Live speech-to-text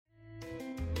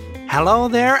Hello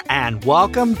there, and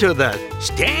welcome to the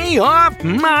Stay Off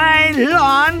My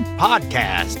Lawn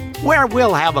podcast, where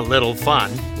we'll have a little fun,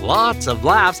 lots of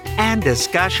laughs, and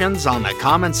discussions on the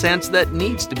common sense that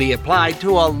needs to be applied to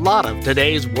a lot of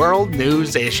today's world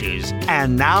news issues.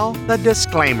 And now, the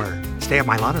disclaimer. Stay Off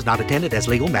My Lawn is not intended as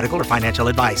legal, medical, or financial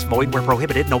advice. Void where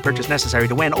prohibited. No purchase necessary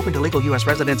to win. Open to legal U.S.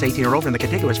 residents 18 or over in the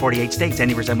contiguous 48 states.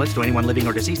 Any resemblance to anyone living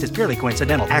or deceased is purely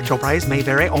coincidental. Actual price may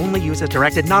vary. Only use as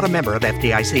directed. Not a member of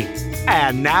FDIC.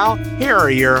 And now, here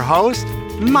are your hosts,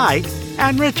 Mike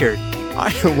and Richard.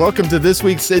 Hi, welcome to this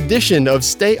week's edition of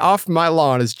Stay Off My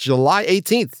Lawn. It's July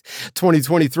 18th,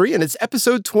 2023, and it's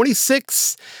episode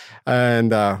 26.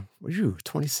 And,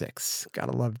 26.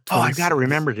 Gotta love 26. Oh, I've got to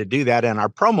remember to do that in our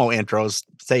promo intros.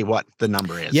 Say what the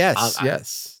number is.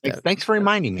 Yes. Thanks for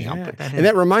reminding me. Yeah. I'll put that in. And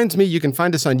that reminds me, you can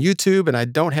find us on YouTube, and I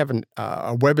don't have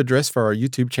a web address for our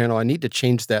YouTube channel. I need to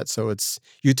change that, so it's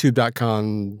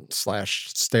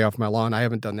youtube.com/stayoffmylawn. I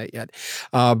haven't done that yet.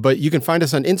 But you can find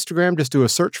us on Instagram. Just do a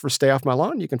search for Stay Off My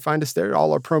Lawn. You can find us there.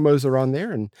 All our promos are on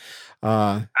there. And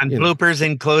bloopers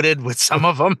included with some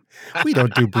of them. We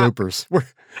don't do bloopers.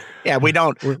 We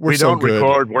don't. We're We so don't good.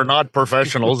 record. We're not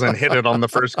professionals and hit it on the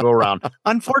first go around.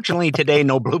 Unfortunately, today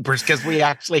no bloopers because we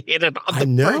actually hit it on the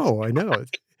I know.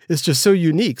 It's just so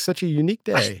unique. Such a unique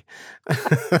day.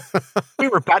 We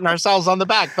were patting ourselves on the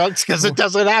back, folks, because it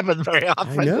doesn't happen very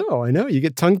often. I know. You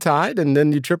get tongue-tied and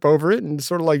then you trip over it and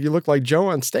sort of like you look like Joe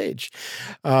on stage.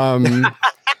 Oh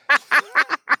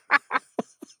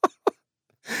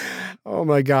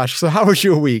my gosh. So how was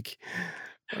your week?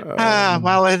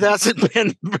 Well, it hasn't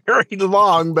been very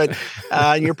long, but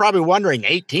you're probably wondering,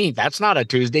 18th, that's not a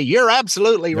Tuesday. You're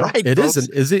absolutely right. It folks.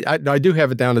 isn't. Is it? I do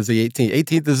have it down as the 18th.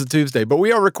 18th is a Tuesday, but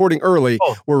we are recording early.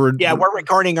 We're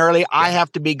recording early. I have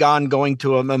to be going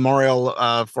to a memorial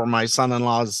for my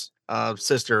son-in-law's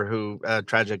sister who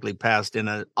tragically passed in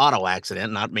an auto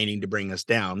accident, not meaning to bring us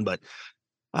down, but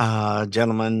a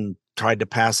gentleman tried to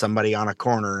pass somebody on a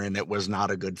corner, and it was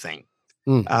not a good thing.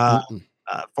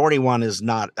 41 is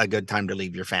not a good time to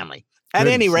leave your family. At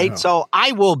any rate, so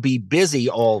I will be busy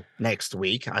all next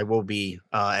week. I will be,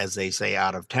 as they say,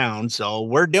 out of town. So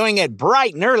we're doing it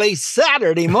bright and early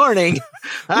Saturday morning.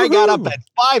 I got up at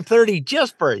 5:30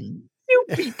 just for you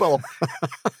people.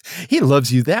 He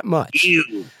loves you that much.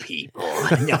 You people.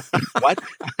 No, what?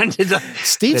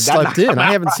 Steve slept in.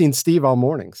 I haven't seen Steve all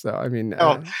morning. So, I mean,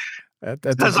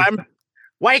 because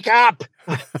wake up.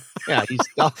 Yeah,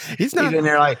 he's not in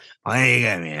there like, wake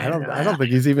up, man. I don't think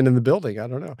he's even in the building. I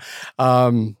don't know.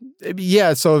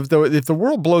 So if the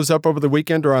world blows up over the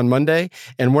weekend or on Monday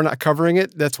and we're not covering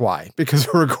it, that's why,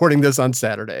 because we're recording this on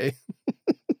Saturday.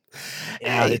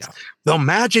 It's the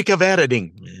magic of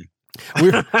editing.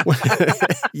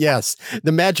 Yes,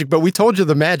 the magic, but we told you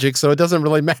the magic, so it doesn't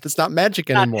really matter. It's not magic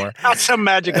anymore. Not so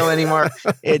magical anymore.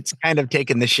 It's kind of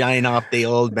taken the shine off the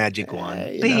old magic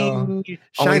wand.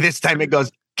 Only this time it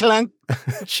goes clunk.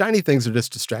 Shiny things are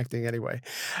just distracting anyway.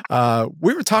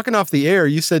 We were talking off the air.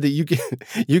 You said that you get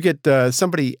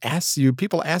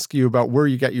people ask you about where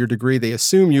you got your degree. They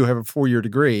assume you have a 4-year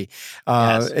degree,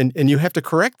 Yes. and you have to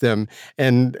correct them.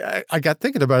 And I got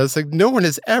thinking about it. It's like no one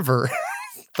has ever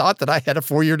thought that I had a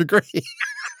 4-year degree.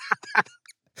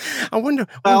 I wonder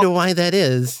why that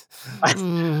is. I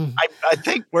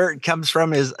think where it comes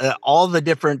from is all the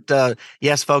different,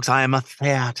 yes, folks, I am a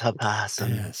theater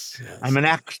person. Yes. I'm an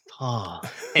actor.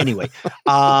 Anyway,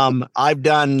 I've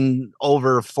done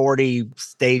over 40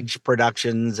 stage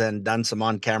productions and done some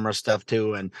on-camera stuff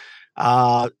too. And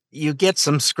you get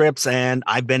some scripts, and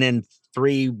I've been in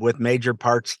 3 with major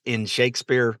parts in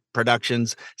Shakespeare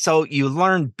productions. So you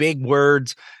learn big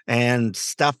words and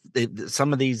stuff.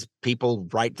 Some of these people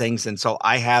write things. And so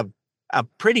I have a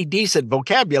pretty decent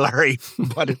vocabulary,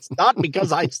 but it's not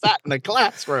because I sat in the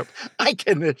classroom. I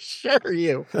can assure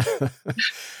you.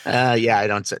 I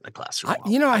don't sit in the classroom.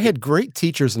 I had great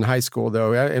teachers in high school,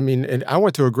 though. And I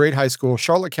went to a great high school,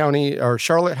 Charlotte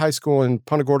High School in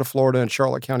Punta Gorda, Florida, and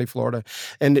Charlotte County, Florida.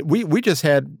 And we just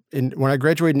had, when I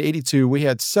graduated in 82, we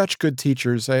had such good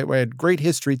teachers. We had great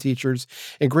history teachers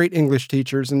and great English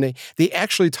teachers. And they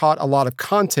actually taught a lot of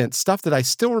content, stuff that I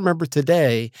still remember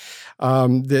today,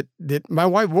 that my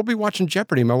wife, we'll be watching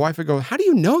Jeopardy. My wife would go, "How do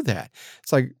you know that?"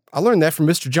 It's like, I learned that from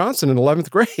Mr. Johnson in 11th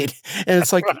grade. And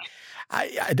it's like,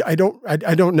 I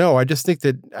don't know. I just think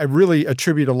that I really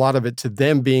attribute a lot of it to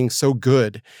them being so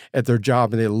good at their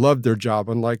job, and they loved their job.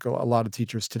 Unlike a lot of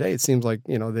teachers today, it seems like,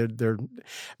 they're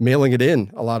mailing it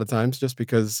in a lot of times just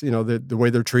because, the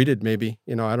way they're treated, maybe,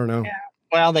 I don't know. Yeah.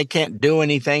 Well, they can't do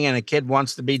anything, and a kid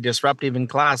wants to be disruptive in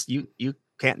class. You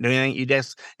can't do anything. You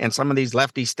just, in some of these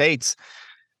lefty states,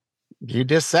 You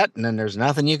just sit, and then there's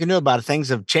nothing you can do about it. Things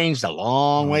have changed a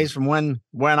long ways from when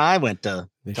I went to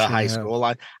sure high have.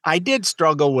 school. I did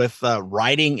struggle with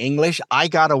writing English. I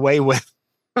got away with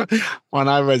when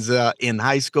I was in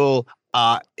high school.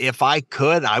 If I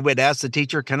could, I would ask the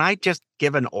teacher, can I just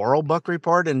give an oral book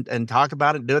report and talk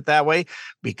about it and do it that way?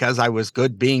 Because I was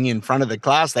good being in front of the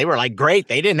class. They were like, great.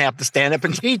 They didn't have to stand up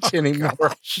and teach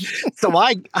anymore. So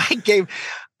I gave,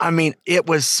 I mean, it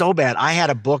was so bad. I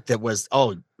had a book that was,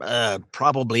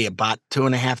 probably about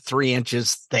 2.5, 3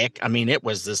 inches thick. I mean, it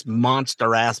was this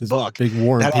monster ass book big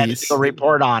war and that I had to peace. do a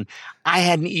report on. I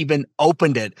hadn't even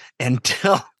opened it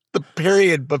until the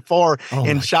period before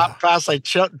in shop class. I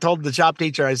told the shop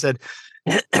teacher, I said,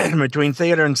 between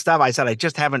theater and stuff, I said, I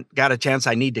just haven't got a chance.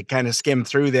 I need to kind of skim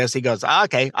through this. He goes,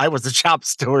 okay. I was the shop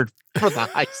steward for the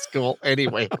high school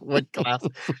anyway, with class.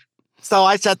 So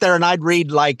I sat there and I'd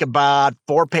read like about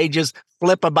 4 pages,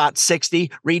 flip about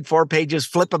 60, read 4 pages,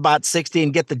 flip about 60,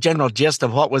 and get the general gist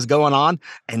of what was going on,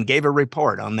 and gave a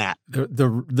report on that.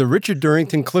 The Richard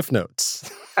Durrington Cliff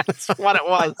Notes. That's what it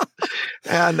was.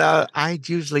 And I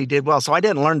usually did well. So I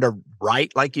didn't learn to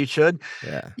write like you should.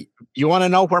 Yeah. You want to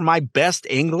know where my best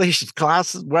English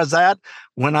class was at?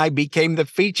 When I became the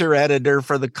feature editor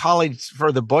for the college,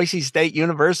 for the Boise State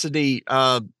University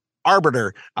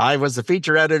Arbiter. I was the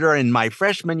feature editor in my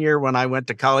freshman year when I went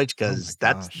to college, because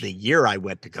that's the year I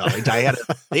went to college. I had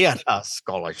a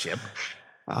scholarship.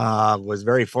 Was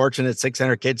very fortunate.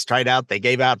 600 kids tried out. They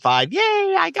gave out 5.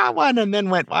 Yay, I got one. And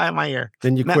then went, why am I here?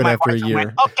 Then you quit after a year.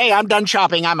 Went, okay, I'm done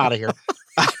shopping. I'm out of here.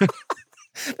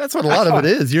 That's what a lot of it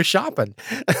is. You're shopping.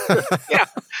 Yeah.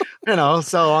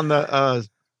 So on the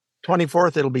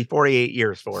 24th, it'll be 48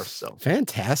 years for us. So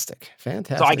fantastic.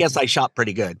 So I guess I shot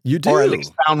pretty good. You do. Or at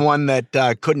least found one that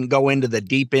couldn't go into the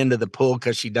deep end of the pool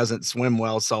because she doesn't swim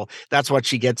well. So that's what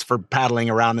she gets for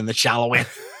paddling around in the shallow end.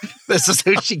 This is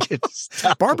who she gets.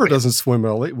 Barbara doesn't swim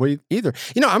well either.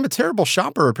 I'm a terrible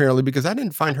shopper apparently, because I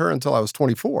didn't find her until I was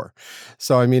 24.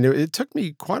 So I mean, it took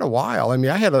me quite a while. I mean,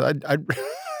 I had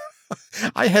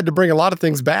to bring a lot of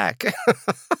things back.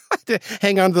 To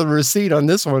hang on to the receipt on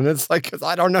this one. It's like,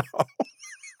 I don't know.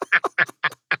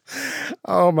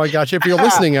 Oh my gosh. If you're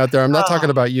listening out there, I'm not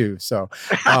talking about you. So,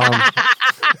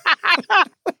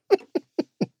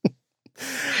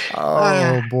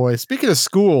 oh boy. Speaking of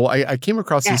school, I came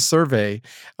across this survey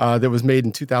that was made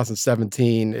in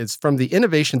 2017. It's from the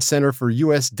Innovation Center for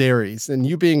U.S. Dairies. And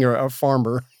you being a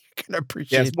farmer, you can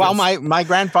appreciate this. Well, my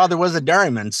grandfather was a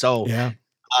dairyman. So yeah.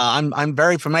 I'm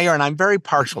very familiar, and I'm very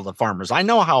partial to farmers. I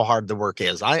know how hard the work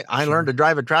is. I learned to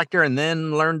drive a tractor and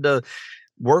then learned to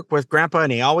work with Grandpa,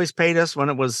 and he always paid us when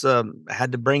it was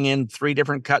had to bring in 3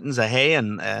 different cuttings of hay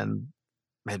and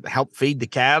help feed the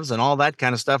calves and all that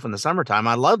kind of stuff in the summertime.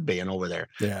 I loved being over there.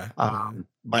 Yeah.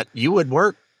 But you would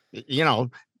work,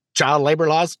 child labor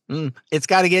laws. It's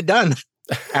got to get done.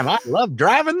 And I love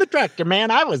driving the tractor,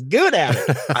 man. I was good at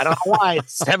it. I don't know why. At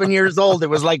 7 years old, it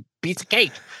was like a piece of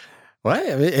cake. Well,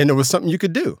 I mean, and it was something you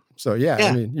could do. So yeah,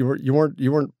 I mean, you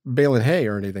weren't baling hay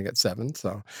or anything at 7.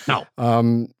 So no.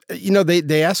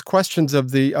 They asked questions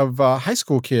of high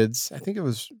school kids. I think it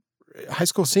was high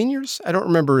school seniors. I don't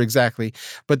remember exactly,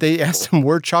 but they asked them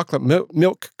where chocolate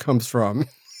milk comes from.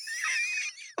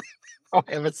 I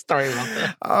have a story about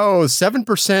that.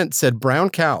 7% said brown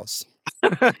cows.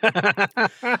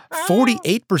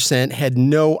 48% had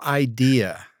no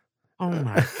idea. Oh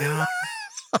my God.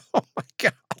 Oh my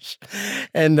gosh.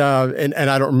 And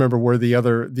I don't remember where the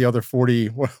other 40,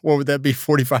 what would that be?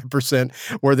 45%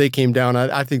 where they came down.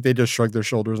 I think they just shrugged their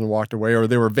shoulders and walked away, or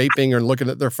they were vaping or looking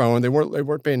at their phone. They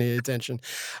weren't paying any attention.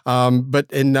 But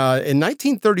in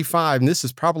 1935, and this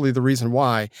is probably the reason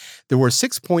why, there were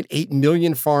 6.8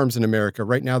 million farms in America.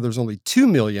 Right now, there's only 2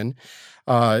 million.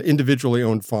 Individually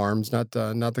owned farms, not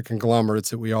the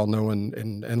conglomerates that we all know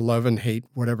and love and hate,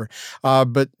 whatever.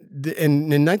 But in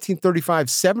 1935,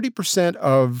 70%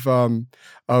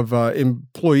 of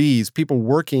employees, people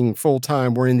working full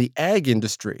time, were in the ag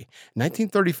industry.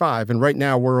 1935, and right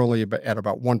now we're only at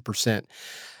about 1%.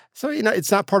 So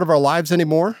it's not part of our lives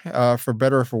anymore, for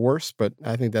better or for worse. But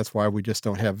I think that's why we just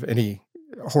don't have any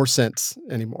horse sense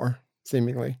anymore.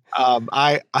 Seemingly. I'm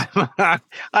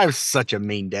such a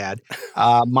mean dad.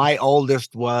 My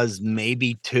oldest was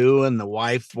maybe 2, and the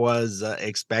wife was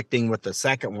expecting with the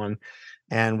second one.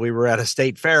 And we were at a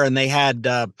state fair, and they had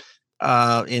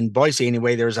in Boise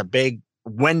anyway, there's a big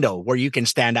window where you can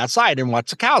stand outside and watch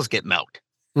the cows get milked.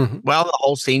 Mm-hmm. Well, the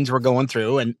whole scenes were going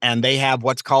through, and they have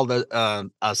what's called a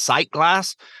sight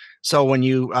glass. So when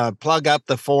you plug up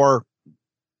the 4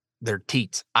 they're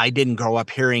teats. I didn't grow up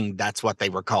hearing that's what they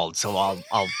were called, so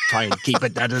I'll try and keep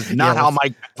it. That is not how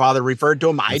my father referred to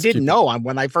them. I didn't know.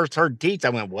 When I first heard teats, I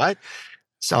went, "What?"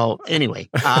 So anyway,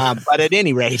 but at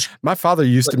any rate, my father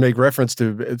used to make reference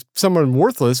to someone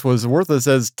worthless was worthless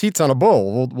as teats on a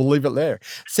bull. We'll leave it there.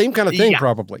 Same kind of thing,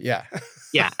 probably. Yeah.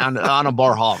 Yeah, on a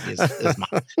bar hog is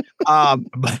mine.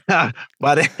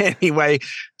 But anyway,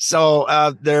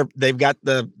 so they've got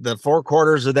the 4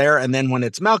 quarters are there, and then when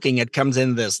it's milking, it comes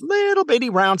in this little bitty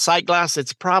round sight glass.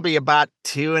 It's probably about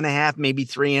 2.5, maybe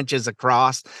 3 inches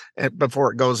across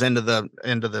before it goes into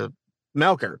the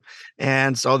milker.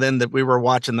 And so then we were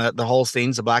watching the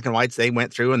Holsteins, the black and whites. They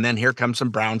went through, and then here comes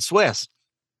some brown Swiss.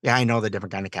 Yeah, I know the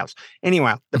different kind of cows.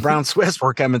 Anyway, the brown Swiss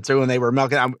were coming through, and they were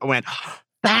milking. I went,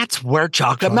 that's where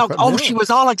chocolate milk. Oh, she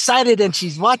was all excited, and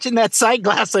she's watching that sight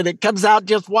glass, and it comes out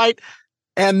just white,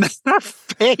 and her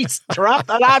face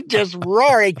dropped, and I'm just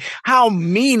roaring. How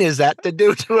mean is that to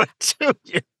do to a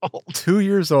 2-year-old? 2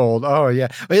 years old. Oh yeah.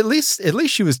 At least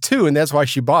she was 2, and that's why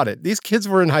she bought it. These kids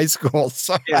were in high school.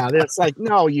 So. Yeah, it's like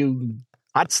no.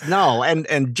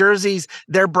 And jerseys,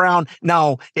 they're brown.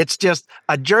 No, it's just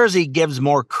a jersey gives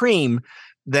more cream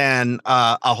than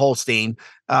a Holstein.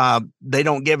 They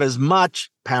don't give as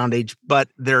much poundage, but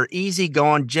they're easy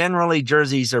going. Generally,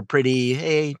 jerseys are pretty,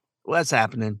 hey, what's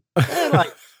happening?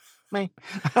 Like, me.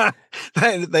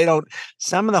 They don't,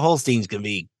 some of the Holsteins can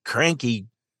be cranky.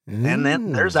 And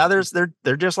then there's others,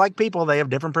 they're just like people. They have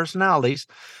different personalities.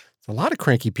 A lot of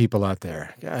cranky people out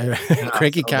there.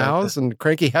 Cranky cows and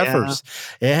cranky heifers.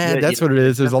 Yeah, that's what it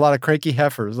is. There's a lot of cranky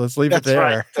heifers. Let's leave it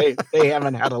there. Right. They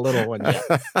haven't had a little one yet.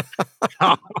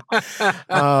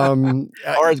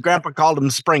 Or as Grandpa called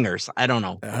them, springers. I don't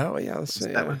know. Oh, yeah.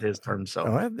 That was his term. So,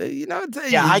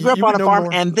 I grew up on a farm,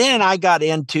 and then I got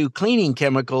into cleaning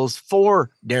chemicals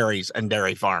for dairies and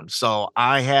dairy farms. So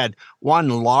I had one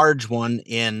large one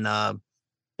in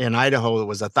Idaho that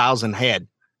was 1,000 head.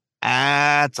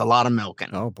 That's a lot of milking.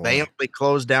 Oh, boy. They only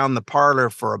closed down the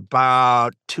parlor for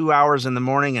about 2 hours in the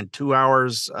morning and 2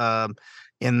 hours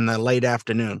in the late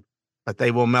afternoon. But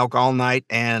they will milk all night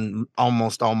and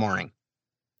almost all morning.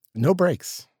 No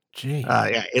breaks. Gee.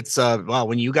 Yeah, it's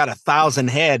when you got 1,000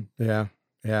 head.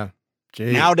 Yeah.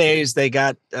 Gee. Nowadays, they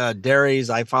got dairies.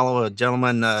 I follow a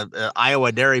gentleman,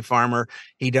 Iowa dairy farmer.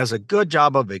 He does a good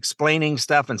job of explaining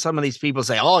stuff. And some of these people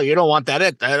say, oh, you don't want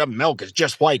that. That milk is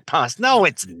just white pus. No,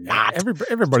 it's not.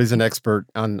 Everybody's an expert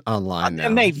online now.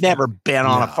 And they've never been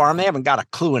on a farm. They haven't got a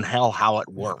clue in hell how it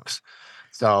works.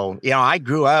 So, I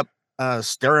grew up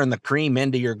stirring the cream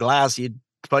into your glass. You'd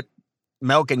put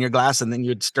milk in your glass, and then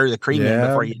you'd stir the cream in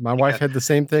before you. My wife had the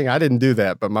same thing. I didn't do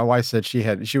that, but my wife said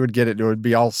she would get it. It would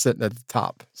be all sitting at the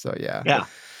top. So yeah.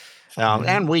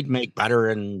 And we'd make butter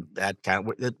and that kind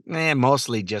of.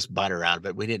 Mostly just butter out of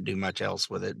it. We didn't do much else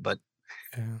with it, but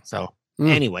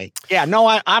anyway,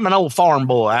 I'm an old farm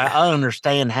boy. I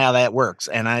understand how that works.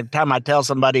 And every time I tell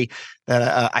somebody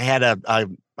that I had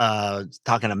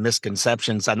talking of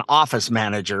misconceptions, an office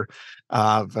manager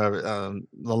of the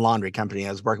laundry company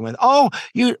I was working with. Oh,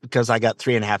 because I got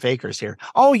 3.5 acres here.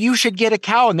 Oh, you should get a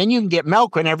cow, and then you can get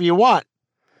milk whenever you want.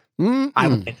 I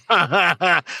went,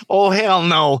 oh, hell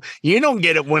no. You don't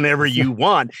get it whenever you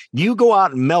want. You go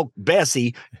out and milk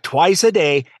Bessie twice a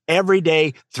day, every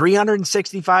day,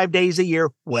 365 days a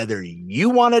year, whether you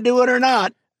want to do it or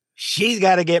not. She's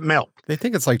got to get milk. They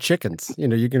think it's like chickens. You're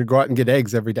going to go out and get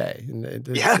eggs every day. And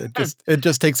it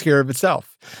just takes care of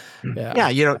itself. Yeah.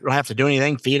 You don't have to do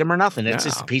anything, feed them or nothing. It's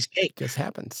just a piece of cake. It just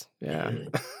happens. Yeah.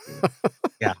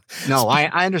 Yeah. No,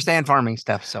 I understand farming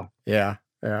stuff. So yeah.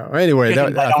 Well, anyway, I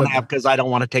don't have because I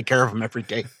don't want to take care of them every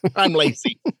day. I'm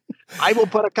lazy. I will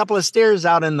put a couple of steers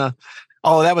out in the.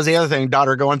 Oh, that was the other thing.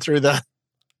 Daughter going through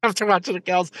after watching the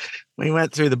cows, we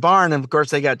went through the barn, and of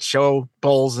course they got show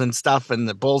bulls and stuff, and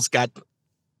the bulls got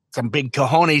some big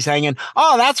cojones hanging.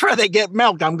 Oh, that's where they get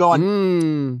milked. I'm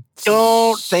going,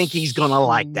 don't think he's going to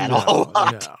like that a whole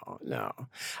lot. No.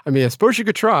 I mean, I suppose you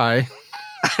could try.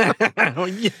 For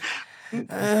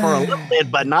a little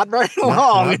bit, but not very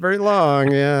long. Not very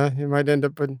long, yeah. You might end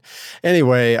up with.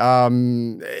 Anyway,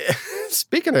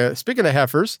 speaking of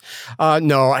heifers, I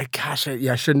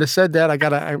shouldn't have said that.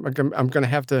 I'm gonna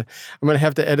have to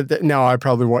edit that. No, I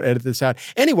probably won't edit this out.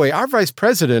 Anyway, our vice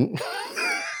president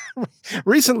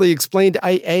recently explained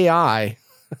AI.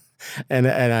 And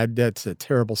that's a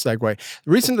terrible segue.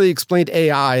 Recently explained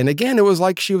AI, and again, it was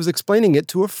like she was explaining it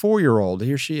to a 4-year-old.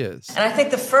 Here she is. And I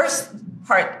think the first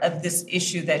part of this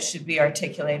issue that should be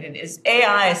articulated is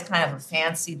AI is kind of a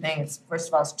fancy thing. First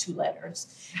of all, it's 2 letters.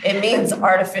 It means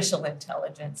artificial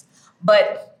intelligence.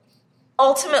 But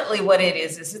ultimately what it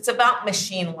is it's about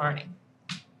machine learning.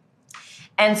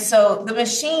 And so the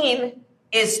machine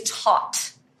is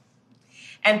taught.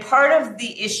 And part of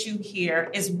the issue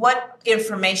here is what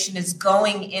information is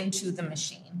going into the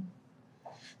machine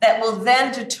that will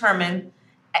then determine,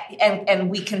 and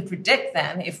we can predict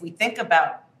then, if we think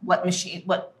about what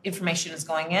information is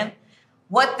going in,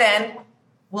 what then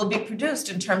will be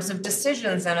produced in terms of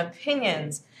decisions and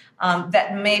opinions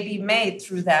that may be made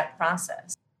through that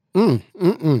process.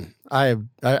 I've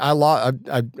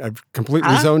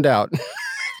completely zoned out.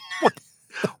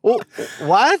 What?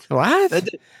 What?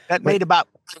 That made about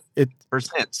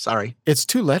percent. Sorry, it's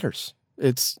 2 letters.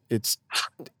 It's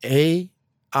AI.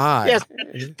 Yes,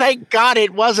 thank God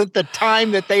it wasn't the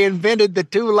time that they invented the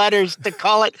 2 letters to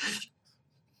call it.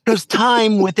 There's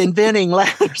time with inventing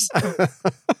letters.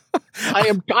 I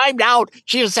am timed out.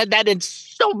 She has said that in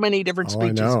so many different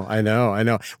speeches. I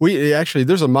know. We actually,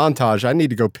 there's a montage. I need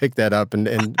to go pick that up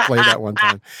and play that one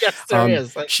time. Yes, there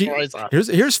is.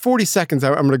 Here's 40 seconds.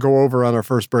 I'm going to go over on our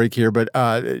first break here, but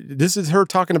this is her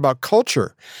talking about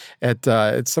culture at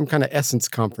some kind of Essence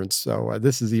conference. So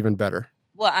this is even better.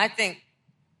 Well, I think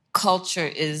culture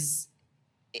is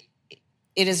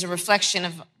a reflection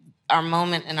of our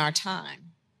moment and our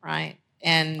time, right?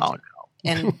 And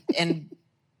and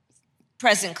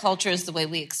present culture is the way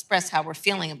we express how we're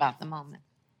feeling about the moment.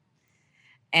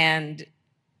 And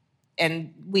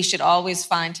we should always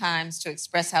find times to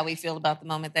express how we feel about the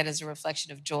moment that is a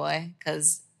reflection of joy,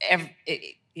 because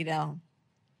it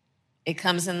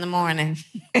comes in the morning.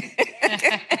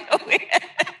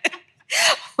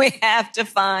 We have to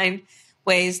find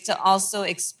ways to also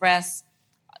express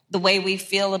the way we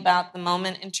feel about the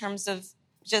moment in terms of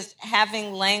just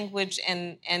having language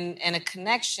and a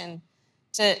connection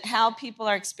to how people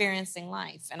are experiencing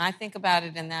life. And I think about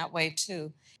it in that way,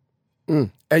 too. We're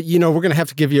going to have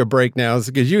to give you a break now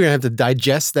because you're going to have to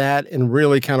digest that and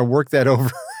really kind of work that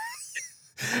over.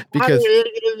 Because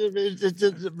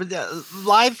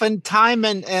life and time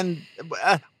and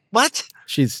what?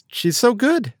 She's so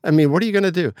good. I mean, what are you going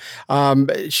to do? I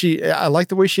like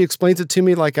the way she explains it to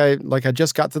me, like I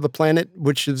just got to the planet,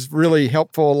 which is really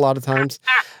helpful a lot of times.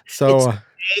 So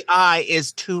AI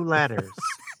is 2 letters.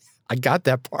 I got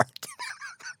that part.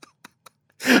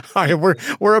 All right,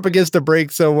 we're up against a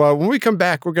break. So when we come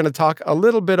back, we're going to talk a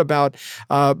little bit about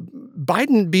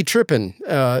Biden be tripping.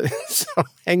 So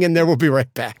hang in there. We'll be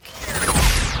right back.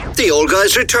 The old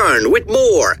guys return with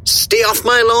more Stay Off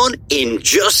My Lawn in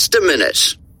just a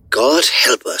minute. God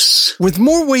help us. With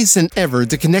more ways than ever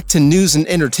to connect to news and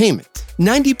entertainment,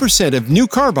 90% of new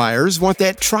car buyers want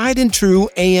that tried and true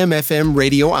AM/FM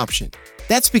radio option.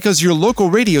 That's because your local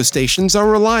radio stations are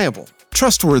reliable,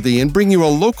 trustworthy, and bring you a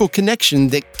local connection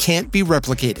that can't be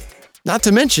replicated. Not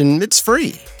to mention, it's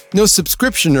free. No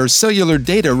subscription or cellular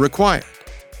data required.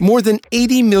 More than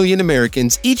 80 million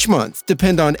Americans each month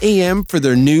depend on AM for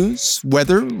their news,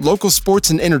 weather, local sports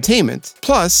and entertainment,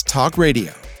 plus talk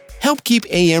radio. Help keep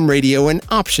AM radio an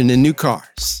option in new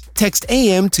cars. Text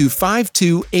AM to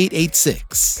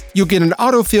 52886. You'll get an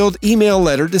auto-filled email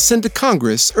letter to send to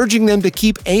Congress urging them to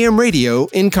keep AM radio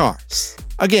in cars.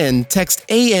 Again, text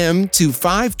AM to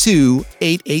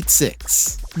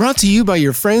 52886. Brought to you by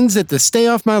your friends at the Stay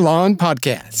Off My Lawn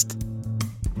podcast.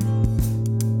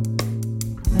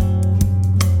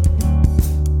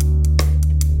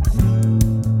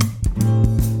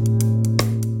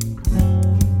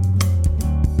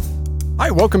 All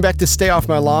right, welcome back to Stay Off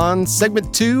My Lawn,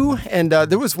 segment 2. And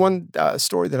there was one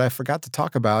story that I forgot to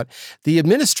talk about. The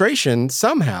administration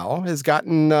somehow has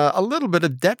gotten a little bit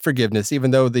of debt forgiveness, even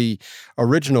though the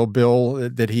original bill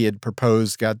that he had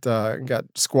proposed got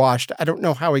squashed. I don't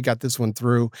know how he got this one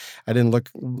through. I didn't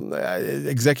look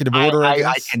executive order.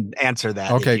 I can answer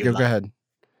that. Okay, go ahead.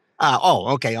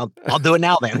 Okay. I'll do it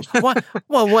now then. Well,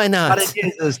 why not? But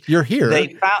it is, you're here. Well,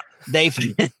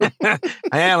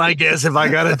 I guess if I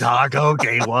got to talk,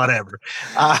 okay, whatever.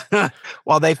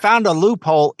 Well, they found a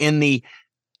loophole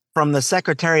from the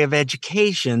Secretary of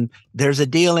Education. There's a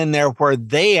deal in there where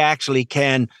they actually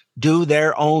can do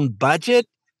their own budget,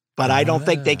 but I don't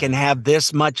think they can have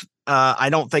this much. I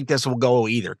don't think this will go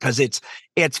either because it's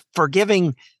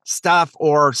forgiving stuff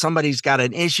or somebody's got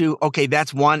an issue. Okay,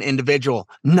 that's one individual,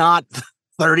 not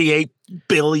 $38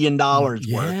 billion worth.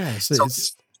 Yes, so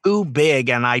it's too big,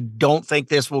 and I don't think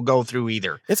this will go through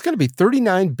either. It's going to be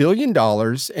 $39 billion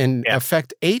and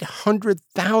affect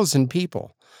 800,000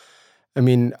 people. I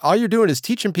mean, all you're doing is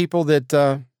teaching people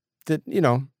that that,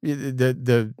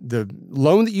 the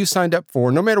loan that you signed up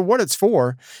for, no matter what it's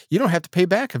for, you don't have to pay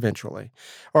back eventually.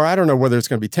 Or I don't know whether it's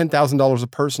going to be $10,000 a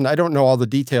person. I don't know all the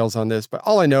details on this, but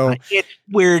all I know. It's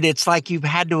weird. It's like you've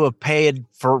had to have paid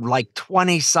for like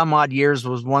 20 some odd years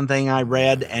was one thing I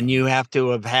read, and you have to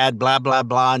have had blah, blah,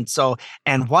 blah.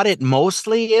 And what it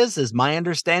mostly is my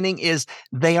understanding is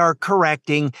they are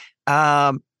correcting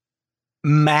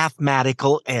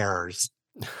mathematical errors.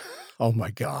 Oh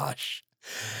my gosh.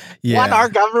 Yeah. What, our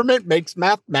government makes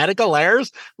mathematical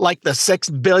errors like the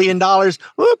 $6 billion.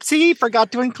 Oopsie,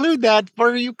 forgot to include that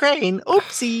for Ukraine.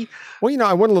 Oopsie. Well,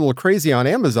 I went a little crazy on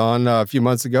Amazon a few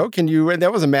months ago. And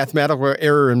that was a mathematical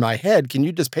error in my head. Can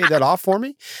you just pay that off for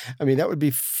me? I mean, that would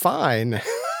be fine.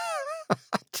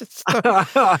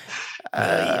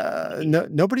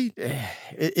 Nobody.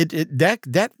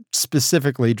 That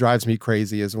specifically drives me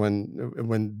crazy is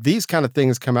when these kind of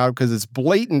things come out, because it's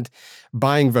blatant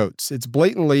buying votes. It's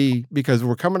blatantly because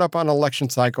we're coming up on an election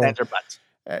cycle. That's our butts.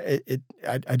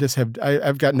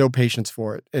 I've got no patience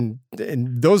for it, and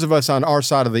those of us on our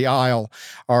side of the aisle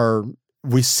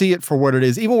we see it for what it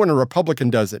is. Even when a Republican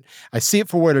does it, I see it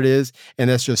for what it is, and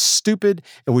that's just stupid,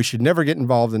 and we should never get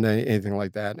involved in anything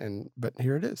like that. But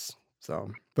here it is.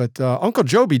 So, but Uncle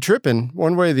Joe be tripping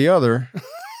one way or the other.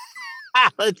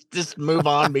 Let's just move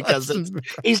on because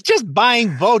he's just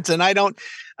buying votes, and I don't.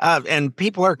 And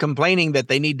people are complaining that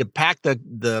they need to pack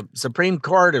the Supreme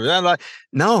Court.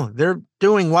 No, they're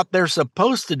doing what they're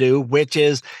supposed to do, which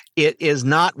is it is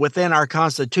not within our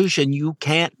Constitution. You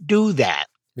can't do that.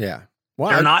 Yeah.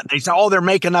 They're not. They say, they're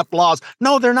making up laws.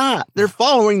 No, they're not. They're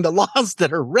following the laws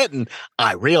that are written.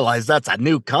 I realize that's a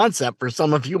new concept for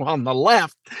some of you on the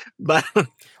left, but I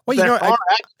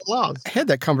had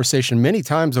that conversation many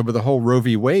times over the whole Roe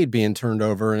v. Wade being turned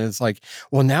over, and it's like,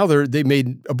 well, now they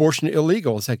made abortion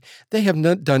illegal. It's like they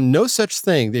have done no such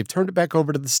thing. They've turned it back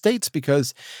over to the states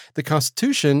because the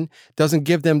Constitution doesn't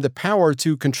give them the power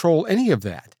to control any of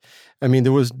that. I mean,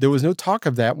 there was no talk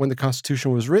of that when the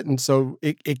Constitution was written, so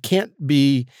it can't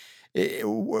be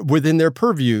within their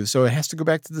purview. So it has to go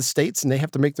back to the states, and they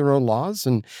have to make their own laws.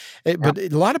 But a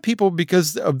lot of people,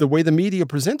 because of the way the media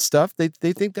presents stuff, they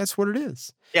think that's what it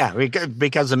is. Yeah,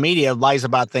 because the media lies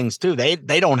about things too. They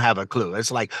don't have a clue.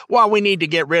 It's like, well, we need to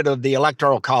get rid of the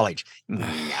Electoral College.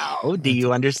 No, do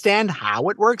you understand how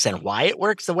it works and why it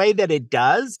works the way that it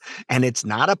does? And it's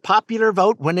not a popular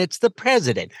vote when it's the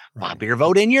president. Right. Popular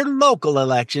vote in your local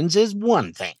elections is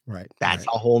one thing. Right. That's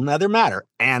a whole nother matter.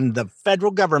 And the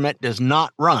federal government does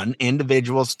not run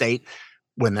individual state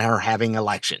when they're having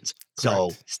elections.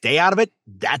 So stay out of it.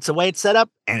 That's the way it's set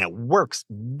up, and it works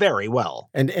very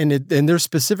well. And there's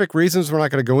specific reasons we're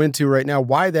not going to go into right now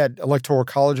why that Electoral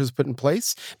College was put in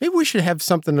place. Maybe we should have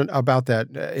something about that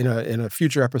in a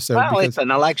future episode. Well, it's an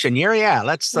election year. Yeah,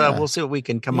 we'll see what we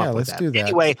can come up with. Let's do that.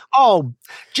 Anyway,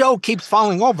 Joe keeps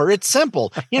falling over. It's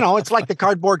simple. It's like the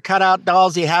cardboard cutout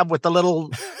dolls you have with the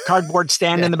little cardboard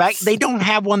stand in the back. They don't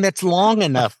have one that's long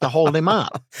enough to hold him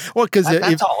up. Well, because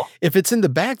if it's in the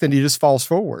back, then he just falls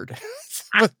forward.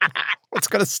 What's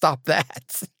going to stop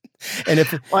that? And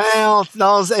if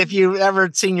you've ever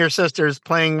seen your sisters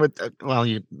playing with,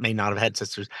 you may not have had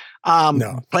sisters,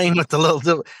 playing with the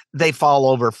little, they fall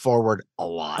over forward a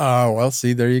lot. Oh, well,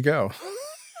 see, there you go.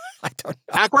 I don't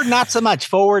know. Backward, not so much.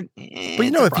 Forward. But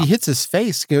if he hits his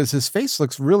face, because his face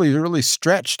looks really, really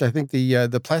stretched. I think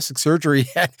the plastic surgery,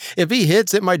 if he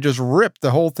hits, it might just rip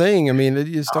the whole thing. I mean,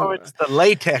 it's the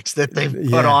latex that they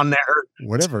put on there.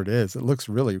 Whatever it is, it looks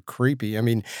really creepy. I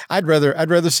mean, I'd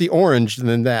rather see orange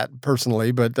than that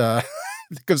personally, but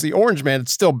because the Orange Man,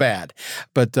 it's still bad.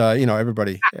 But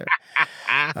everybody.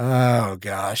 Oh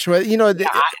gosh, well,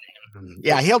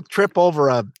 he'll trip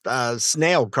over a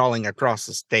snail crawling across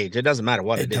the stage. It doesn't matter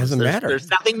what it is. It doesn't matter. There's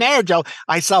nothing there, Joe.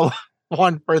 I saw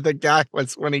one where the guy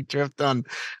was when he tripped on,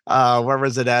 where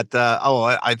was it at?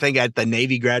 I think at the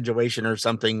Navy graduation or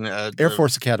something. Air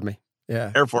Force Academy.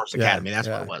 Yeah. Air Force Academy. That's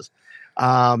what it was.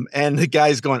 And the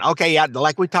guy's going, okay,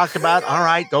 like we talked about. All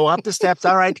right, go up the steps.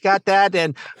 All right, got that.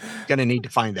 And gonna need to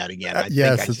find that again.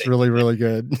 Yes, it's really, really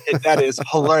good. That is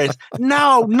hilarious.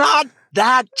 No, not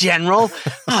that, General.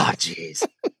 Oh, jeez.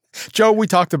 Joe, we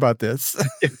talked about this.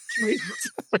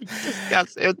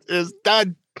 Yes, it is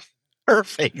done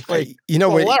perfectly.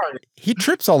 He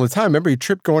trips all the time. Remember, he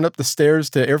tripped going up the stairs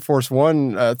to Air Force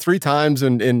One 3 times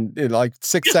in like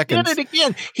 6 seconds. He did it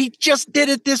again. He just did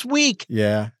it this week.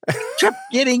 Yeah. Tripped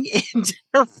getting into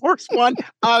Air Force One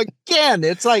again.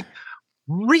 It's like,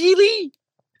 really?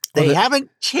 They haven't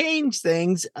changed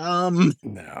things.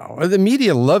 No, the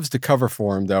media loves to cover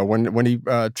for him though. When he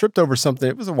tripped over something,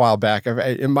 it was a while back.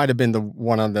 It might have been the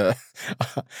one on the.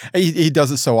 He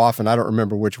does it so often, I don't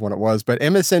remember which one it was. But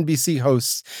MSNBC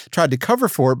hosts tried to cover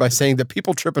for it by saying that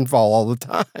people trip and fall all the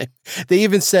time. They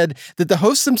even said that the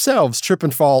hosts themselves trip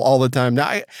and fall all the time.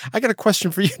 Now, I got a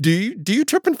question for you. Do you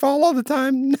trip and fall all the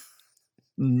time?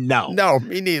 No,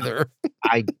 me neither.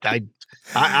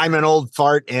 I'm an old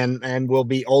fart and will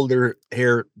be older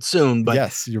here soon. But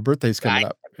yes, your birthday's coming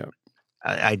up. Yeah.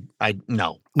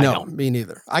 No, me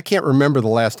neither. I can't remember the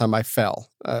last time I fell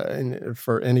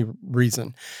for any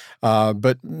reason.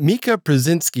 But Mika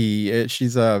Brzezinski,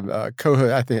 she's a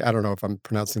co-host. I don't know if I'm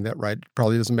pronouncing that right.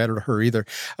 Probably doesn't matter to her either.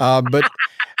 But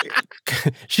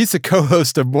she's a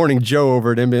co-host of Morning Joe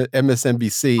over at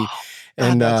MSNBC.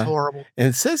 And that's horrible. And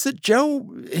it says that Joe,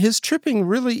 his tripping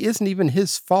really isn't even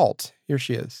his fault. Here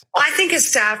she is. Well, I think his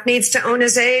staff needs to own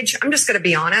his age. I'm just going to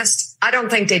be honest. I don't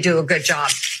think they do a good job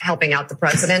helping out the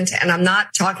president. And I'm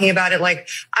not talking about it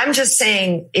I'm just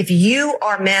saying, if you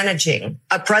are managing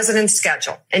a president's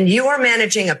schedule and you are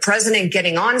managing a president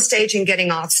getting on stage and getting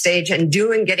off stage and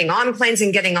getting on planes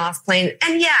and getting off plane,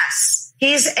 and yes,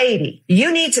 he's 80.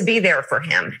 You need to be there for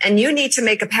him and you need to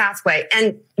make a pathway.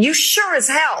 And you sure as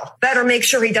hell better make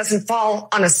sure he doesn't fall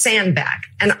on a sandbag.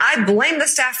 And I blame the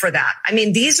staff for that. I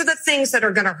mean, these are the things that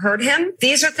are going to hurt him.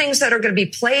 These are things that are going to be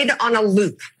played on a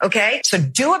loop. Okay. So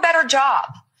do a better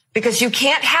job, because you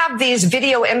can't have these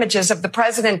video images of the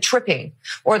president tripping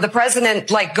or the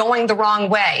president going the wrong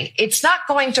way. It's not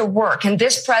going to work in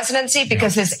this presidency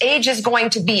because his age is going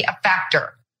to be a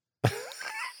factor.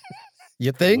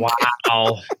 You think?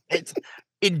 Wow.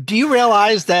 Do you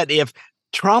realize that if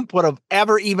Trump would have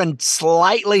ever even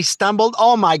slightly stumbled,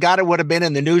 oh my God, it would have been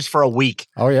in the news for a week.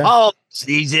 Oh yeah. Oh,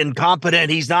 he's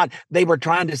incompetent. He's not. They were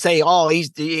trying to say, oh,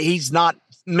 he's not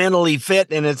mentally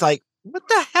fit, and it's like, what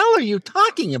the hell are you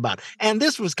talking about? And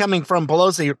this was coming from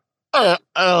Pelosi.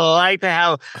 Like to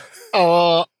have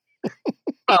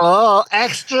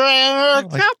extra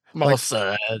cup most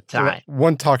of the time.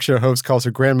 One talk show host calls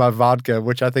her Grandma Vodka,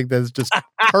 which I think that's just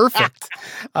perfect.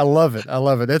 I love it.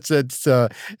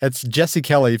 It's Jesse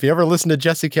Kelly. If you ever listen to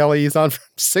Jesse Kelly, he's on from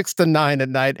 6 to 9 at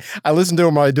night. I listen to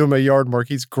him while I do my yard work.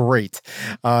 He's great.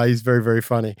 He's very, very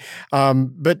funny.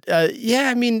 Yeah,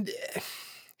 I mean,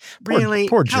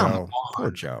 poor Joe.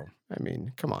 Poor Joe. I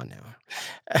mean, come on now.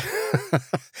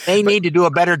 They need to do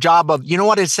a better job of, you know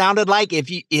what it sounded like?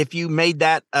 If you made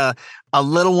that a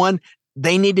little one,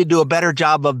 they need to do a better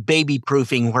job of baby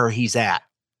proofing where he's at.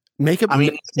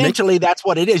 Essentially that's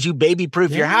what it is. You baby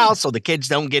proof your house so the kids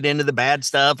don't get into the bad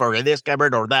stuff or this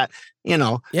cupboard or that,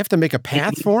 You have to make a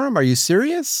path for him? Are you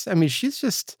serious? I mean, she's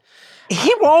just...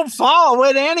 He won't follow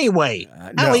it anyway.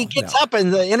 He gets up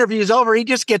and the interview's over. He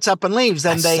just gets up and leaves.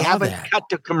 And they haven't cut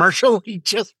to commercial. He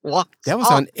just walks That was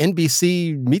on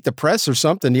NBC Meet the Press or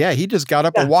something. Yeah, he just got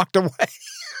up and walked away.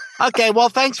 Okay, well,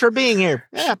 thanks for being here.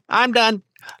 Yeah, I'm done.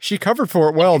 She covered for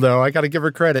it well, though. I got to give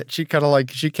her credit. She kind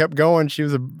of she kept going. She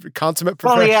was a consummate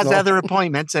professional. Well, he has other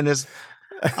appointments and is...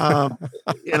 The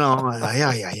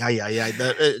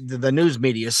news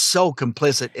media is so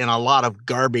complicit in a lot of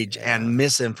garbage and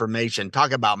misinformation.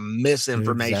 Talk about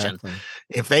misinformation. Exactly.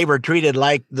 If they were treated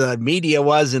like the media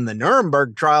was in the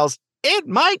Nuremberg trials, it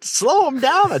might slow them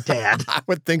down a tad. I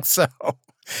would think so.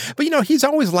 But, he's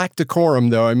always lacked decorum,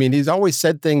 though. I mean, he's always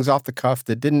said things off the cuff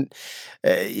that didn't,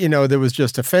 that was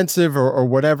just offensive or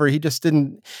whatever. He just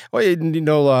didn't,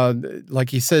 like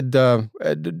he said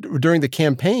during the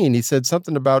campaign, he said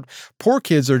something about poor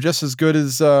kids are just as good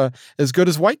as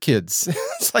white kids.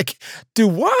 It's like, do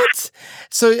what?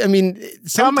 So, I mean.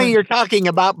 Tell me you're talking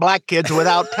about black kids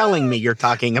without telling me you're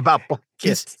talking about black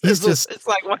kids. It's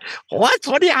like, what?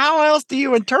 How else do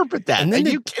you interpret that? Are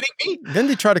you kidding me? Then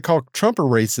they try to call Trump a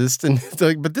racist, and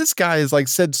but this guy has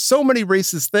said so many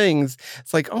racist things.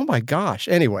 It's like, oh my gosh.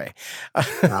 Anyway,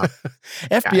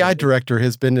 FBI director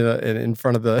has been in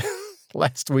front of the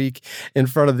last week in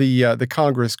front of the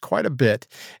Congress quite a bit,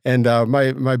 and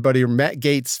my buddy Matt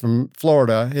Gaetz from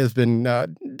Florida has been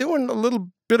doing a little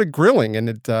bit of grilling, and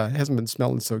it hasn't been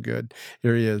smelling so good.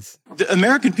 Here he is. The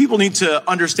American people need to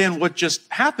understand what just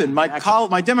happened.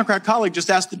 My Democrat colleague just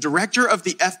asked the director of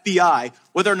the FBI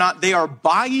whether or not they are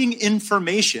buying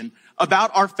information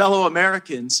about our fellow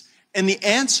Americans, and the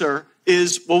answer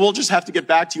is, well, we'll just have to get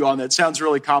back to you on that. Sounds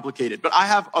really complicated, but I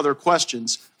have other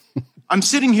questions. I'm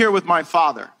sitting here with my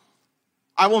father.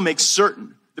 I will make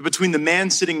certain that between the man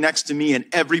sitting next to me and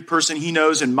every person he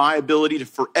knows and my ability to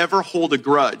forever hold a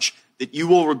grudge, that you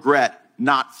will regret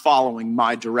not following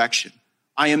my direction.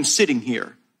 I am sitting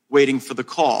here waiting for the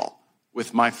call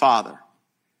with my father.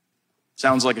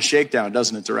 Sounds like a shakedown,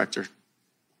 doesn't it, Director?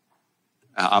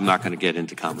 I'm not going to get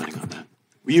into commenting on that.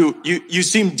 You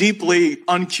seem deeply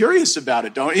uncurious about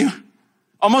it, don't you?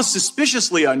 Almost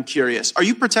suspiciously uncurious. Are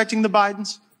you protecting the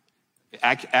Bidens?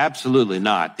 Absolutely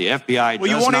not. The FBI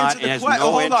does not and has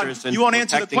no interest in You won't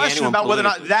answer the question about whether or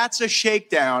not politically. that's a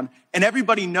shakedown, and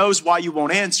everybody knows why you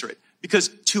won't answer it. Because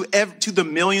to the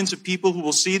millions of people who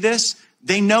will see this,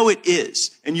 they know it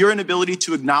is. And your inability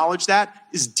to acknowledge that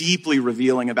is deeply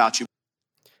revealing about you.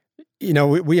 You know,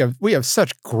 we have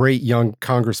such great young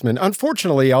congressmen.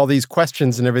 Unfortunately, all these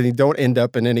questions and everything don't end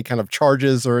up in any kind of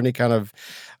charges or any kind of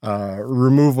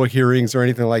removal hearings or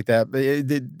anything like that.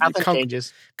 Nothing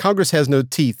changes. Congress has no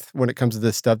teeth when it comes to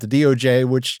this stuff. The DOJ,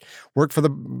 which worked for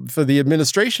the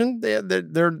administration, they're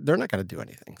not going to do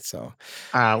anything. So,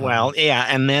 well, yeah,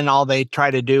 and then all they try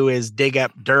to do is dig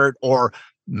up dirt or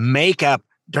make up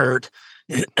dirt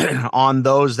on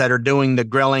those that are doing the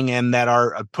grilling and that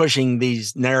are pushing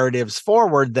these narratives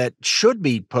forward that should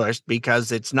be pushed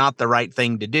because it's not the right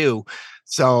thing to do.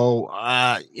 So,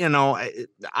 you know,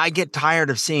 I get tired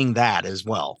of seeing that as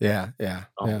well. Yeah.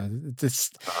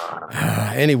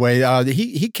 Anyway,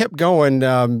 he kept going.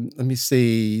 Let me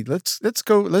see. Let's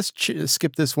go. Let's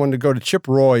skip this one to go to Chip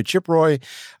Roy. Chip Roy.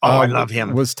 I love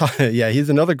him. He's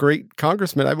another great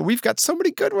congressman. We've got so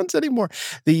many good ones anymore.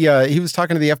 He was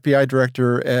talking to the FBI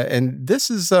director, and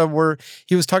this is where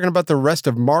he was talking about the arrest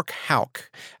of Mark Houck.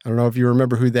 I don't know if you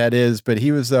remember who that is, but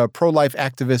he was a pro-life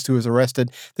activist who was arrested.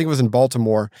 I think it was in Baltimore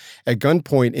at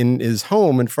gunpoint in his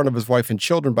home in front of his wife and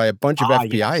children by a bunch of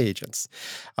FBI agents.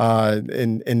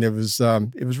 And it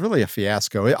was really a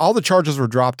fiasco. All the charges were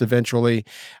dropped eventually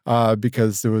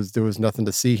because there was nothing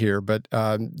to see here. But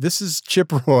this is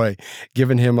Chip Roy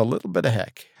giving him a little bit of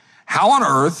heck. How on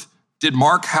earth did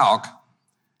Mark Houck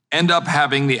end up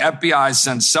having the FBI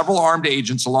send several armed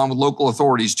agents along with local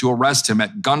authorities to arrest him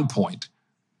at gunpoint?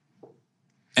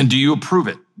 And do you approve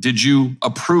it? Did you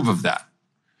approve of that?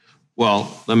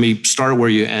 Well, let me start where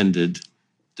you ended.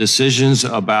 Decisions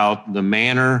about the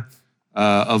manner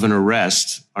of an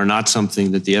arrest are not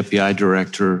something that the FBI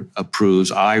director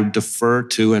approves. I defer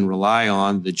to and rely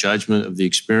on the judgment of the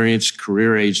experienced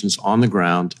career agents on the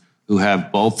ground who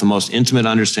have both the most intimate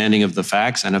understanding of the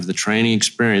facts and of the training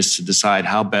experience to decide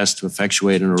how best to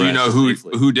effectuate an arrest. Do you know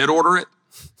who did order it?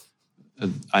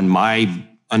 And my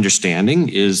understanding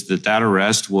is that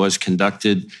arrest was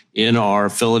conducted in our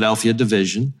Philadelphia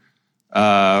division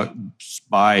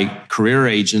by career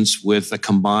agents with a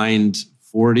combined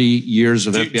 40 years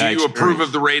of FBI experience. Do you approve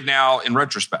of the raid now in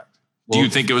retrospect? Do you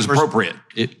think it was appropriate?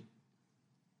 Do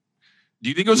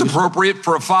you think it was appropriate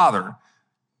for a father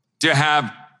to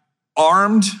have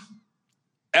armed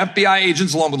FBI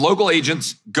agents along with local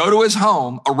agents go to his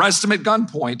home, arrest him at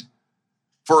gunpoint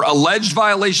for alleged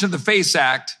violation of the FACE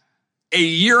Act a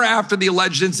year after the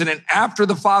alleged incident, after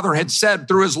the father had said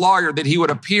through his lawyer that he would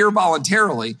appear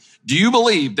voluntarily? Do you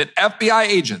believe that FBI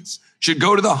agents should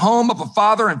go to the home of a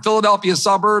father in Philadelphia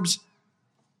suburbs?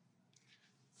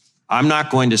 I'm not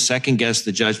going to second guess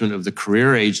the judgment of the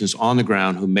career agents on the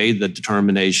ground who made the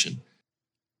determination.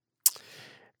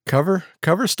 Cover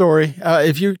story.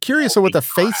 If you're curious on what the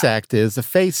FACE Act is, the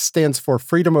FACE stands for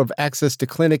Freedom of Access to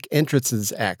Clinic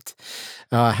Entrances Act.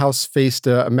 House faced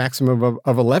a maximum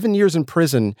of 11 years in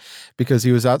prison because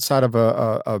he was outside of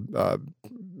a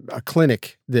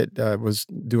clinic that was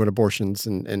doing abortions,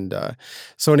 and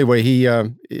so anyway, he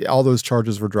all those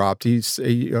charges were dropped. He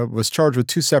was charged with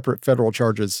 2 separate federal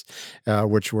charges,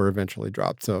 which were eventually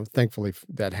dropped. So thankfully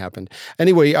that happened.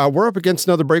 Anyway, we're up against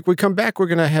another break. We come back, we're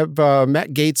going to have Matt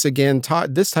Gaetz again.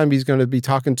 This time he's going to be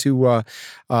talking to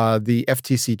the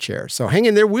FTC chair. So hang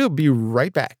in there. We'll be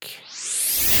right back.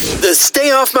 The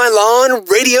Stay Off My Lawn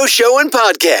radio show and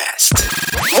podcast.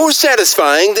 More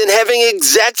satisfying than having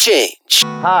exact change.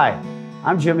 Hi,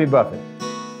 I'm Jimmy Buffett.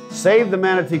 Save the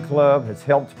Manatee Club has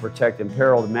helped to protect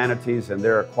imperiled manatees and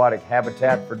their aquatic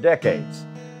habitat for decades,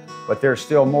 but there's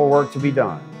still more work to be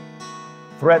done.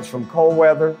 Threats from cold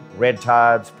weather, red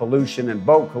tides, pollution, and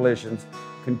boat collisions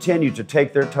continue to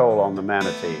take their toll on the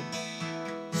manatee.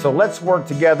 So let's work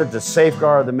together to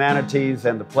safeguard the manatees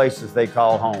and the places they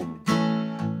call home.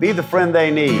 Be the friend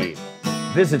they need.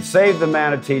 Visit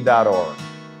SaveTheManatee.org.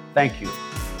 Thank you.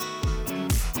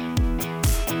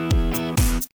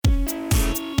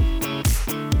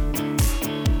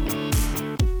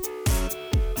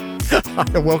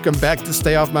 Welcome back to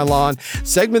Stay Off My Lawn,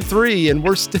 segment 3, and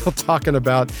we're still talking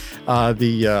about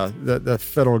the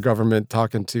federal government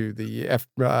talking to the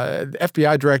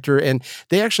FBI director, and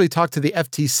they actually talked to the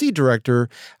FTC director.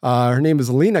 Her name is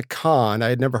Lina Khan. I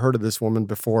had never heard of this woman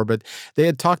before, but they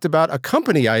had talked about a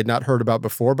company I had not heard about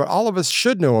before, but all of us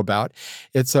should know about.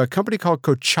 It's a company called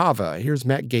Kochava. Here's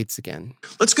Matt Gaetz again.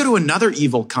 Let's go to another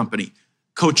evil company,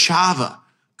 Kochava.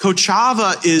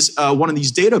 Kochava is one of these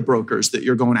data brokers that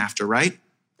you're going after, right?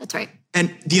 That's right.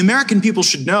 And the American people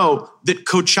should know that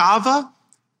Kochava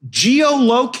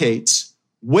geolocates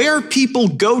where people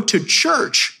go to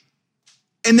church,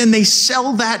 and then they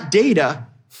sell that data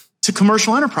to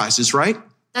commercial enterprises, right?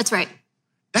 That's right.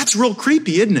 That's real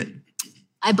creepy, isn't it?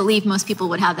 I believe most people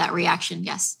would have that reaction,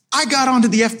 yes. I got onto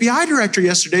the FBI director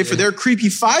yesterday for their creepy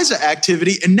FISA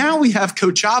activity, and now we have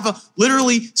Kochava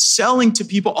literally selling to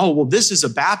people, oh, well, this is a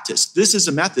Baptist, this is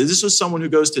a Methodist, this is someone who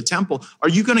goes to temple. Are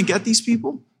you going to get these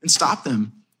people and stop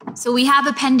them? So we have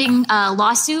a pending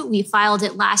lawsuit. We filed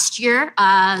it last year.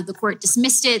 The court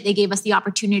dismissed it. They gave us the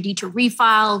opportunity to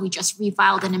refile. We just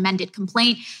refiled an amended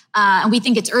complaint. And we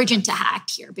think it's urgent to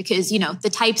act here because, the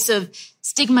types of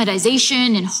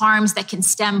stigmatization and harms that can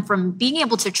stem from being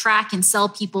able to track and sell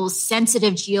people's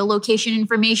sensitive geolocation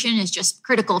information is just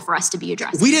critical for us to be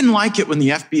addressed. We didn't like it when the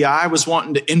FBI was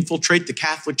wanting to infiltrate the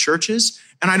Catholic churches.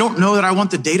 And I don't know that I want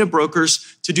the data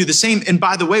brokers to do the same. And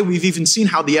by the way, we've even seen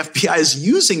how the FBI is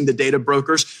using the data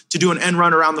brokers to do an end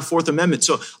run around the Fourth Amendment.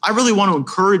 So I really want to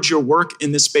encourage your work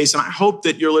in this space. And I hope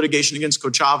that your litigation against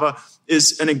Kochava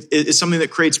is something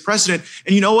that creates precedent.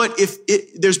 And you know what?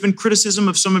 There's been criticism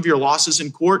of some of your losses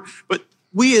in court, but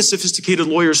we as sophisticated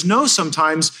lawyers know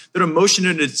sometimes that a motion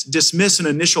to dismiss an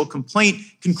initial complaint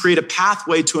can create a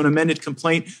pathway to an amended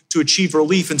complaint to achieve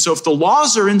relief. And so if the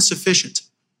laws are insufficient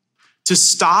to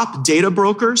stop data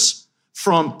brokers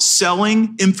from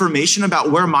selling information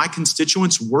about where my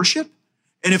constituents worship,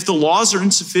 and if the laws are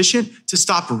insufficient to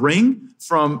stop Ring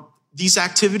from these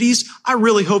activities, I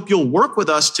really hope you'll work with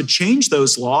us to change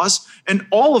those laws. And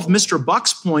all of Mr.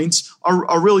 Buck's points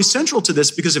are really central to this,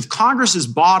 because if Congress is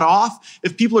bought off,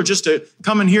 if people are just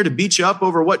coming here to beat you up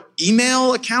over what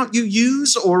email account you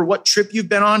use or what trip you've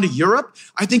been on to Europe,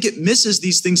 I think it misses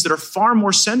these things that are far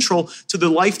more central to the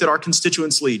life that our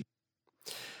constituents lead.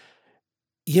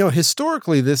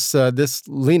 Historically, this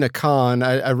Lina Khan,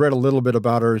 I read a little bit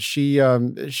about her.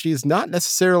 She's not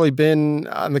necessarily been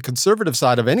on the conservative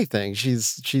side of anything.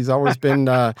 She's always been,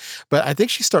 but I think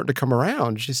she's starting to come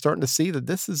around. She's starting to see that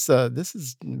this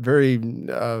is very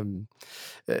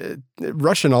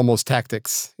Russian almost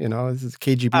tactics. This is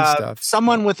KGB stuff.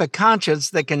 Someone with a conscience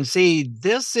that can see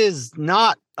this is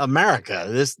not America.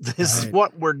 This right. is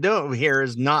what we're doing here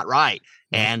is not right.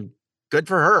 And good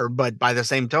for her. But by the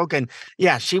same token,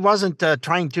 yeah, she wasn't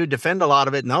trying to defend a lot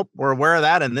of it. Nope, we're aware of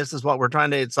that. And this is what we're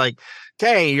trying to, it's like,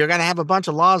 okay, you're going to have a bunch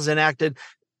of laws enacted.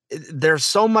 There's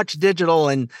so much digital.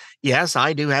 And yes,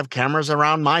 I do have cameras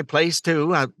around my place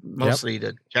too, mostly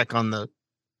to check on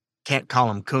can't call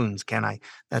them coons, can I?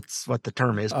 That's what the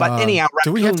term is. But anyhow,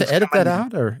 do we have to edit that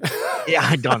out or? Yeah,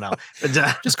 I don't know.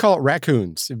 But, just call it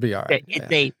raccoons. It'd be all right.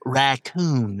 It's a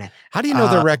raccoon. How do you know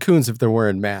they're raccoons if they're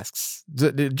wearing masks?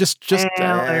 Just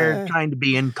they're trying to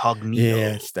be incognito.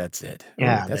 Yes, that's it.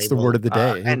 Yeah, that's the word of the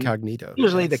day. Incognito.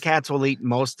 Usually the cats will eat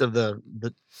most of the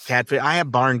cat food. I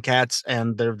have barn cats,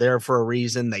 and they're there for a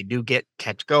reason. They do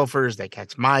catch gophers, they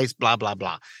catch mice, blah blah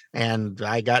blah. And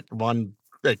I got one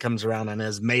that comes around and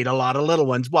has made a lot of little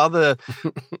ones, while the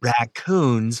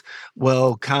raccoons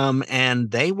will come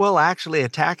and they will actually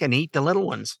attack and eat the little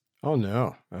ones. Oh,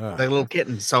 no. The little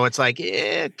kittens. So it's like,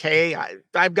 okay,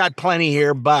 I've got plenty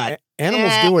here, but...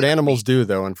 Animals do what animals do,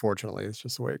 though, unfortunately. It's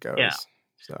just the way it goes. Yeah.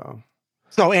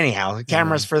 So anyhow, the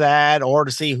cameras for that, or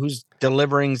to see who's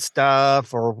delivering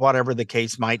stuff or whatever the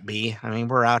case might be. I mean,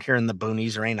 we're out here in the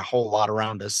boonies. There ain't a whole lot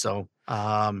around us, so...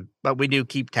 but we do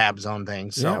keep tabs on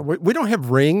things. So. Yeah, we don't have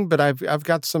Ring, but I've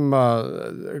got some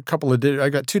I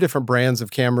got two different brands of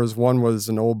cameras. One was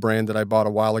an old brand that I bought a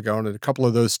while ago, and a couple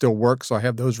of those still work, so I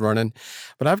have those running.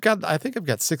 But I think I've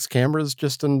got 6 cameras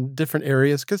just in different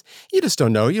areas, because you just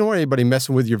don't know. You don't want anybody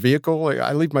messing with your vehicle.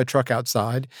 I leave my truck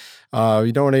outside.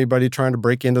 You don't want anybody trying to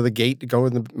break into the gate to go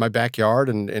in my backyard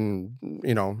and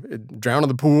drown in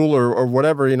the pool or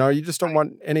whatever. You just don't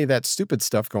want any of that stupid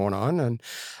stuff going on. And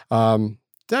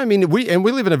I mean, we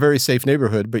live in a very safe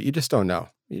neighborhood, but you just don't know.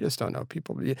 You just don't know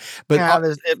people. But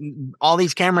there's all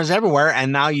these cameras everywhere,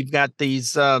 and now you've got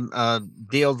these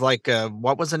deals like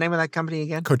what was the name of that company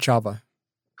again? Kochava.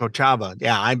 Kochava.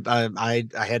 Yeah,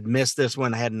 I had missed this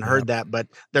one. I hadn't heard that, but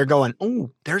they're going,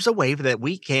 oh, there's a way that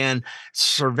we can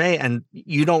survey, and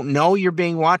you don't know you're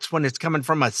being watched when it's coming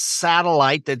from a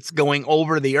satellite that's going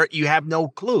over the earth. You have no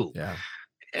clue. Yeah.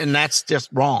 And that's just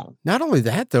wrong. Not only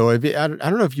that, though, I don't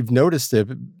know if you've noticed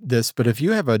this, but if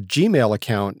you have a Gmail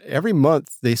account, every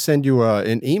month they send you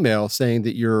an email saying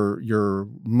that your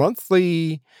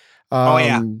monthly.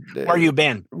 Where you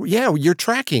been? Yeah, you're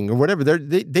tracking or whatever.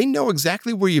 They know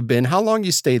exactly where you've been, how long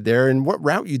you stayed there, and what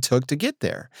route you took to get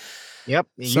there. Yep,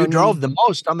 you drove the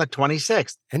most on the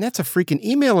 26th. And that's a freaking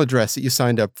email address that you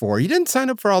signed up for. You didn't sign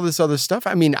up for all this other stuff.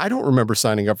 I mean, I don't remember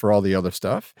signing up for all the other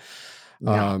stuff.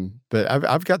 No. But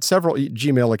I've got several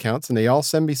Gmail accounts, and they all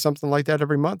send me something like that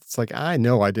every month. It's like, I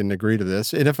know I didn't agree to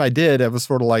this. And if I did, it was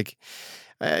sort of like,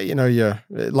 you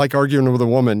like arguing with a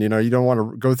woman, you don't want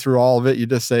to go through all of it. You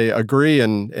just say agree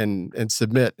and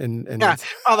submit. And yeah,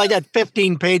 well, they got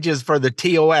 15 pages for the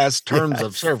TOS terms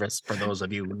of service for those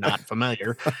of you not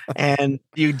familiar. And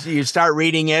you start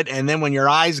reading it, and then when your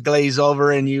eyes glaze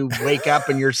over and you wake up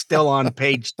and you're still on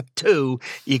page 2,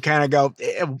 you kind of go,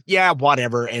 yeah,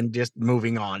 whatever, and just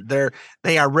moving on.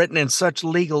 They are written in such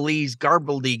legalese,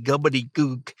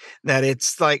 gobbledygook that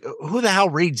it's like, who the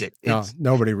hell reads it? No,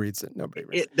 nobody reads it. Nobody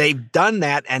reads it. They've done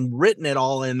that and written it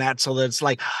all in that, so that it's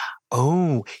like,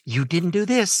 oh, you didn't do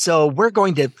this, so we're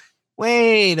going to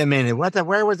wait a minute.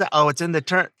 Where was that? Oh, it's in the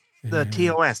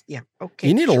TOS. Yeah, okay.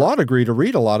 You need a law degree to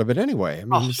read a lot of it anyway. I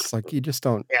mean, it's like you just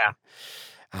don't. Yeah.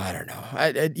 I don't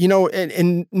know.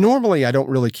 And normally I don't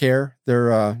really care.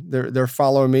 They're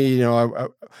following me.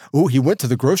 He went to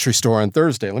the grocery store on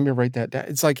Thursday. Let me write that down.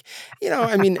 It's like,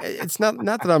 I mean, it's not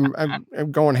that I'm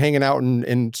going hanging out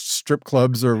in strip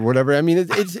clubs or whatever. I mean,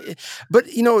 but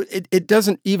it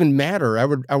doesn't even matter.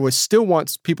 I would still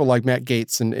want people like Matt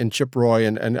Gaetz and Chip Roy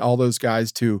and all those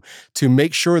guys to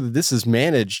make sure that this is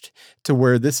managed to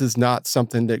where this is not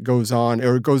something that goes on,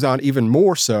 or it goes on even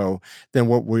more so than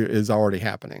what is already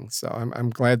happening. So I'm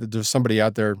glad that there's somebody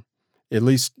out there at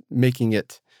least making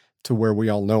it to where we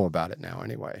all know about it now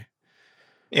anyway.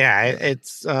 Yeah,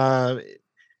 it's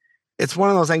one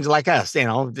of those things like us,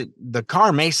 the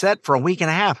car may set for a week and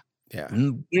a half. Yeah.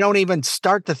 You don't even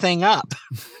start the thing up.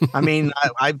 I mean,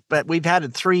 I bet we've had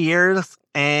it 3 years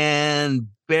and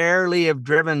barely have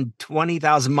driven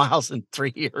 20,000 miles in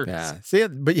 3 years. Yeah. See,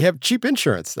 but you have cheap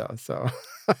insurance though. So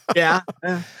yeah.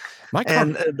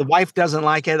 And the wife doesn't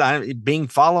like it. I'm being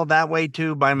followed that way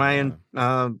too by my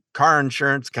car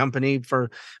insurance company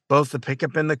for both the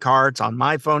pickup and the car. It's on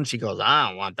my phone. She goes, I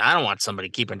don't want somebody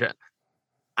keeping it.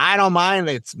 I don't mind.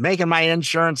 It's making my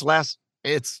insurance less.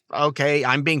 It's okay.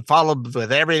 I'm being followed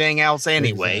with everything else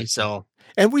anyway. Exactly. So.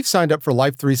 And we've signed up for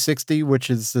Life 360, which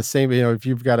is the same, if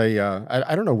you've got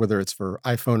I don't know whether it's for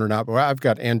iPhone or not, but I've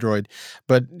got Android,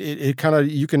 but it kind of,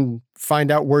 you can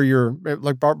find out where you're,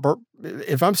 like,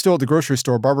 if I'm still at the grocery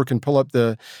store, Barbara can pull up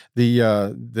the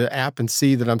app and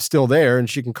see that I'm still there, and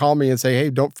she can call me and say,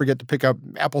 hey, don't forget to pick up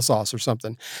applesauce or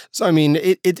something. So, I mean,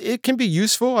 it can be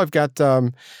useful.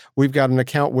 We've got an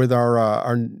account with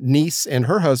our niece and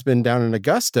her husband down in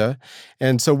Augusta,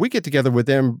 and so we get together with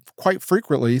them quite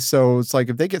frequently. So it's like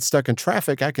if they get stuck in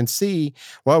traffic, I can see,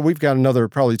 well, we've got another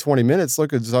probably 20 minutes.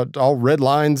 Look, it's all red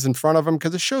lines in front of them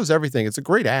because it shows everything. It's a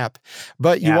great app,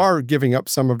 but you are giving up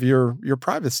some of your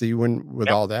privacy with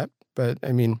all that. But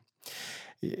I mean,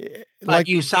 like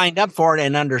you signed up for it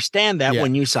and understand that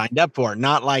when you signed up for it,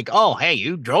 not like, oh, hey,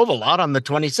 you drove a lot on the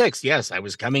 26th. Yes, I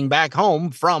was coming back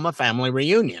home from a family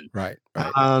reunion. Right.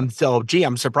 So, gee,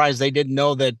 I'm surprised they didn't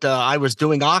know that I was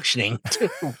doing auctioning too.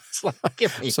 It's like,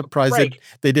 give me surprised that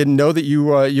they didn't know that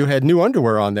you had new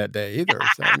underwear on that day either.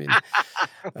 So, I mean,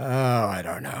 I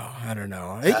don't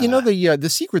know. The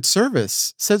Secret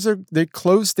Service says they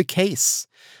closed the case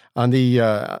on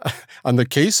the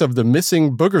case of the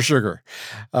missing booger sugar.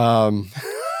 I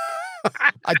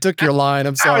took your line.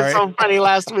 I'm sorry. That was so funny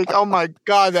last week. Oh my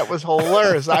God, that was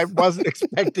hilarious. I wasn't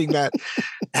expecting that.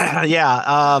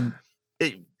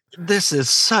 This is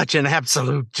such an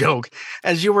absolute joke.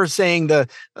 As you were saying,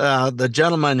 the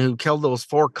gentleman who killed those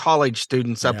 4 college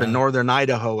students up in northern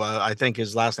Idaho, I think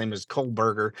his last name is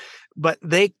Kohlberger, but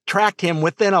they tracked him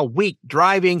within a week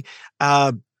driving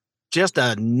just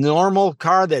a normal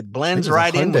car that blends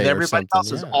right in with everybody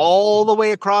else's all the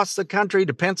way across the country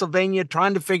to Pennsylvania,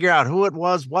 trying to figure out who it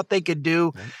was, what they could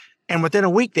do. Right. And within a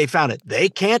week, they found it. They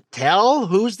can't tell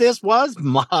whose this was.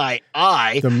 My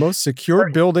eye. The most secure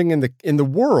building in the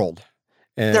world.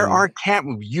 And there are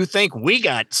you think we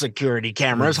got security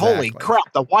cameras? Exactly. Holy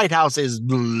crap! The White House is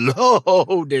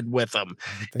loaded with them.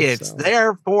 It's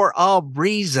there for a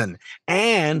reason.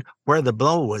 And where the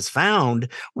blow was found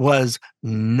was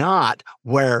not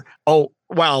where a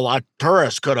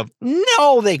tourist could have.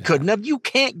 No, they couldn't have. You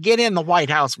can't get in the White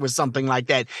House with something like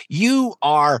that. You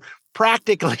are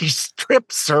practically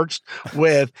strip searched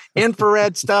with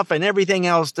infrared stuff and everything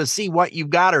else to see what you've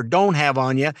got or don't have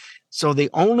on you. So the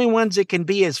only ones that can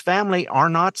be his family are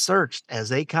not searched. As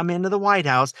they come into the White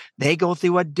House, they go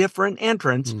through a different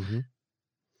entrance. Mm-hmm.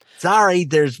 Sorry,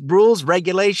 there's rules,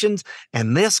 regulations,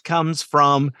 and this comes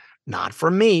from, not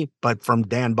from me, but from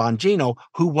Dan Bongino,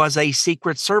 who was a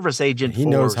Secret Service agent. He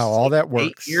knows how all that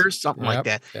works. 8 years, something like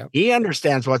that. Yep. He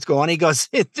understands what's going on. He goes,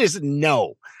 this is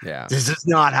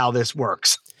not how this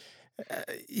works.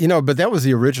 But that was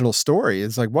the original story.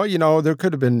 It's like, well, there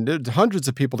could have been hundreds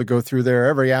of people to go through there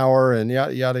every hour and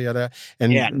yada, yada, yada.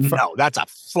 And no, that's a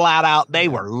flat out, they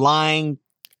were lying.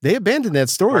 They abandoned that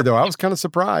story, though. I was kind of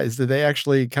surprised that they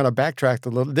actually kind of backtracked a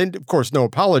little. Then, of course, no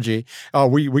apology.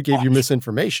 We gave you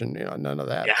misinformation. None of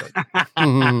that.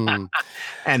 Yeah.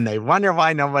 And they wonder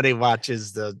why nobody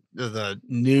watches the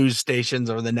news stations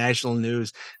or the national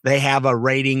news. They have a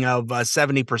rating of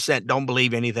 70%. Don't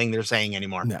believe anything they're saying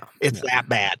anymore. No, it's that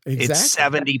bad. Exactly.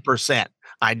 It's 70%.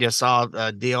 I just saw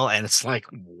a deal, and it's like,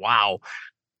 wow.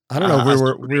 I don't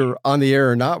know if we were on the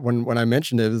air or not when I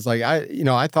mentioned it. It was like,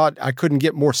 I thought I couldn't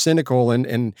get more cynical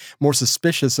and more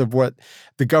suspicious of what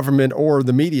the government or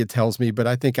the media tells me, but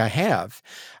I think I have.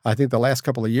 I think the last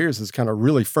couple of years has kind of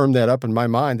really firmed that up in my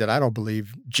mind that I don't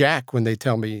believe jack when they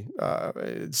tell me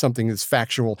something is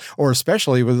factual, or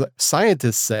especially with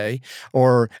scientists say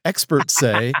or experts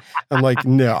say. I'm like,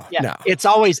 no. It's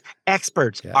always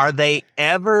experts. Yeah. Are they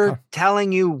ever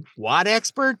telling you what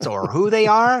experts or who they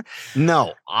are?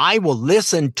 No. I will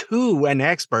listen to an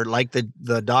expert like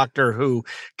the doctor who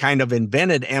kind of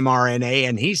invented mRNA,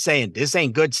 and he's saying this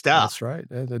ain't good stuff. That's right.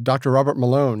 Dr. Robert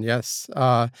Malone, yes.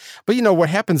 But what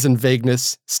happens in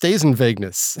vagueness stays in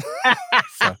vagueness.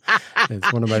 So,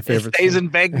 it's one of my favorites. Stays in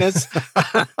vagueness.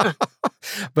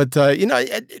 But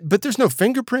but there's no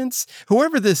fingerprints.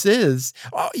 Whoever this is,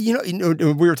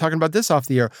 we were talking about this off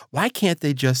the air. Why can't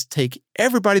they just take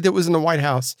everybody that was in the White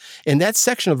House, in that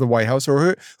section of the White House,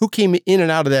 or who came in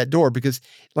and out of that door? Because,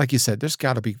 like you said, there's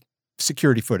got to be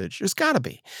security footage. There's got to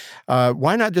be.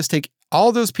 Why not just take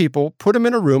all those people, put them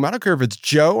in a room? I don't care if it's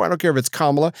Joe. I don't care if it's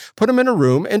Kamala. Put them in a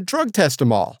room and drug test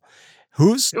them all.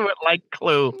 Who's like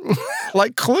Clue?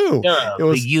 Like Clue.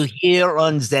 You hear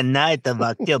on the night of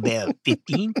October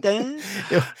 15th?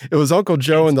 It was Uncle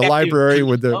Joe in the library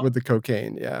with the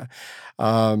cocaine. Yeah.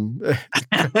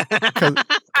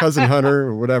 Cousin Hunter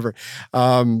or whatever.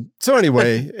 So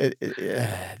anyway,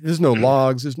 there's no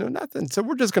logs. There's no nothing. So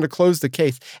we're just going to close the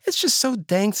case. It's just so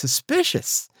dang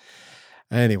suspicious.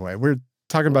 Anyway, we're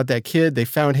talking about that kid. They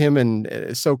found him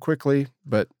and so quickly,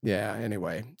 but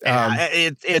anyway.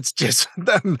 It's just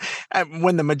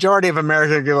when the majority of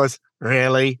America goes,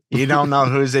 really? You don't know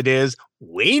whose it is?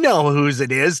 We know whose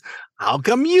it is. How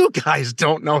come you guys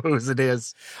don't know whose it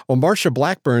is? Well, Marsha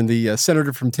Blackburn, the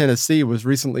senator from Tennessee, was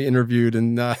recently interviewed,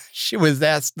 and she was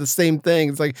asked the same thing.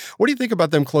 It's like, what do you think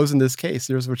about them closing this case?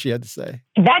 Here's what she had to say.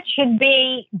 That should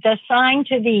be the sign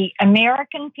to the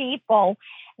American people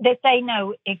that they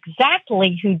know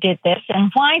exactly who did this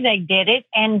and why they did it,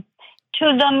 and to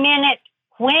the minute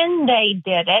when they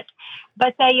did it.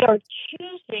 But they are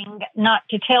choosing not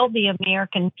to tell the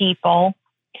American people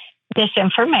this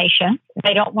information.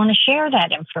 They don't want to share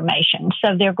that information.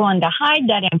 So they're going to hide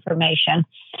that information.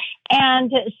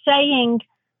 And saying,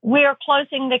 we're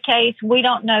closing the case, we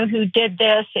don't know who did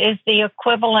this, is the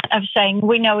equivalent of saying,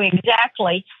 we know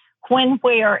exactly when,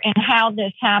 where, and how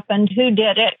this happened, who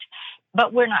did it,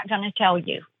 but we're not going to tell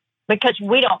you because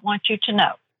we don't want you to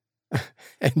know.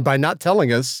 And by not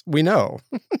telling us, we know.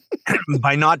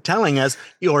 By not telling us,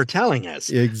 you're telling us.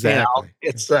 Exactly.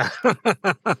 It's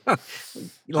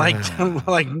like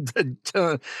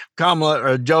Kamala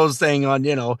or Joe's thing on,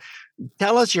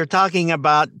 tell us you're talking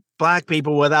about black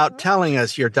people without telling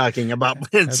us you're talking about.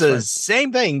 It's the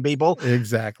same thing, people.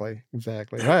 Exactly. Well,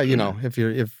 if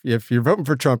you're voting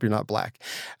for Trump, you're not black.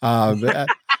 I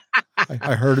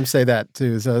heard him say that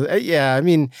too. So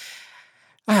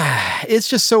it's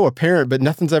just so apparent, but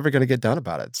nothing's ever going to get done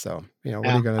about it. So, what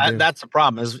are you going to do? That's the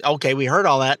problem is, okay, we heard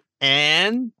all that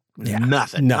and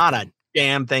nothing. Not a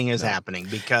damn thing is happening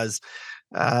because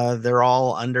they're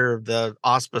all under the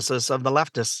auspices of the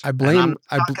leftists. I blame.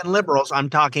 I'm talking liberals. I'm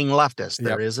talking leftists. Yep.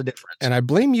 There is a difference. And I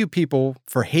blame you people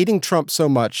for hating Trump so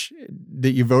much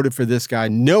that you voted for this guy,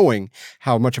 knowing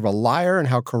how much of a liar and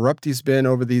how corrupt he's been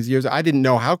over these years. I didn't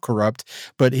know how corrupt,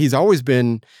 but he's always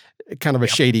been kind of a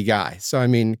shady guy. So, I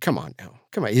mean, come on now.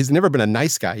 Come on. He's never been a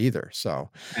nice guy either. So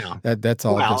that's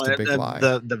all just a big lie.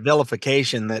 The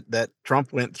vilification that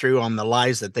Trump went through on the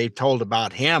lies that they told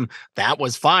about him, that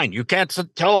was fine. You can't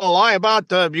tell a lie about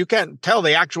you can't tell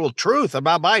the actual truth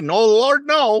about Biden. Oh, Lord,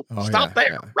 no. Stop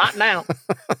there right now.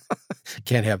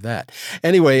 Can't have that.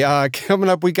 Anyway, coming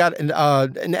up, we got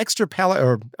an extra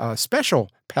palate or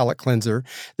special palate cleanser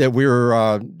that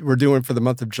we're doing for the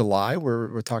month of July.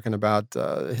 We're talking about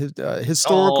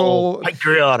historical,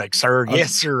 patriotic, sir.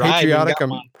 Yes, sir. Patriotic. I got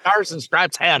my Stars and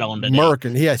Stripes hat on today.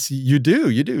 American. Yes, you do.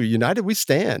 You do. United we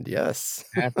stand. Yes,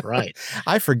 that's right.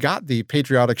 I forgot the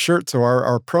patriotic shirt, so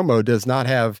our promo does not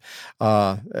have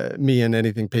me in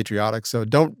anything patriotic. So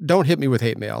don't hit me with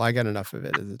hate mail. I got enough of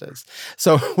it as it is.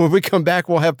 So when we come back,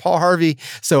 we'll have Paul Harvey.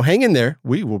 So hang in there.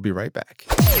 We will be right back.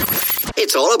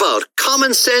 It's all about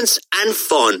common sense and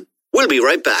fun. We'll be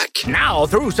right back. Now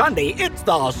through Sunday, it's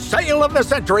the sale of the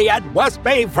century at West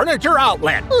Bay Furniture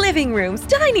Outlet. Living rooms,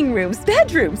 dining rooms,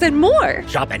 bedrooms, and more.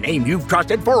 Shop a name you've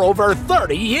trusted for over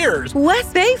 30 years.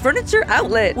 West Bay Furniture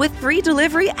Outlet with free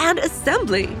delivery and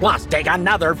assembly. Plus, take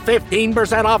another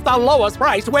 15% off the lowest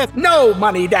price with no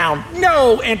money down,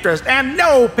 no interest, and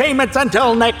no payments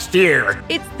until next year.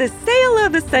 It's the sale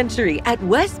of the century at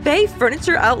West Bay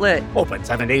Furniture Outlet. Open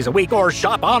 7 days a week or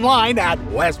shop online at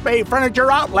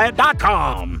westbayfurnitureoutlet.com. All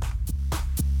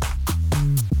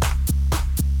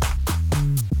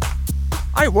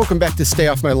right, welcome back to Stay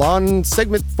Off My Lawn,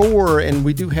 segment 4, and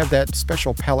we do have that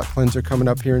special palate cleanser coming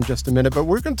up here in just a minute, but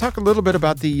we're going to talk a little bit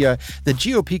about the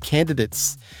GOP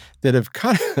candidates that have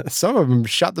some of them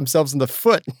shot themselves in the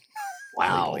foot.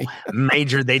 Wow.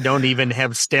 Major, they don't even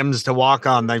have stems to walk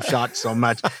on. They've shot so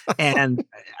much. And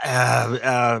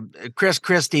Chris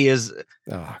Christie is,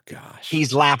 oh gosh,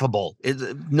 he's laughable.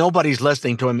 Nobody's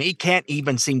listening to him. He can't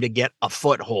even seem to get a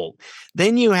foothold.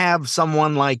 Then you have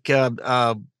someone like,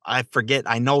 I forget,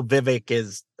 I know Vivek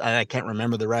is, I can't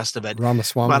remember the rest of it.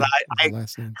 Ramaswamy. But I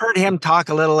heard him talk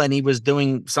a little, and he was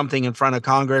doing something in front of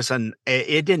Congress, and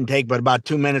it didn't take but about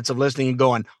 2 minutes of listening and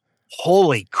going,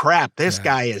 holy crap, this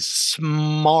guy is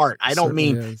smart. I don't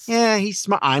mean, he's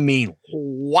smart. I mean,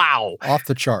 wow. Off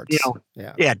the charts.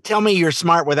 Tell me you're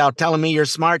smart without telling me you're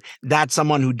smart. That's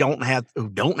someone who don't have to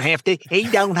do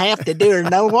it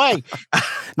no way.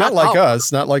 Not like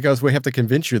us. Not like us. We have to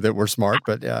convince you that we're smart,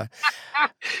 but yeah.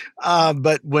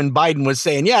 But when Biden was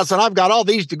saying, yes, and I've got all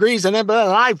these degrees and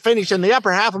I finished in the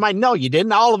upper half of my, no, you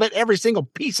didn't. All of it, every single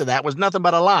piece of that was nothing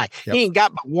but a lie. Yep. He ain't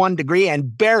got but 1 degree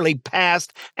and barely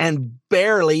passed and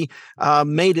barely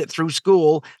made it through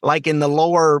school. Like in the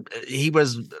lower, he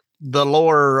was the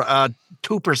lower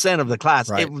 2% of the class.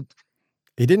 Right.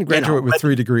 He didn't graduate with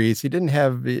 3 degrees. He didn't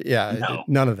have,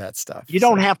 none of that stuff. You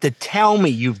don't have to tell me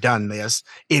you've done this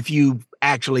if you've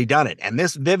actually done it. And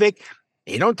this Vivek,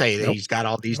 he don't tell you that he's got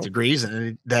all these degrees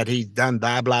and that he's done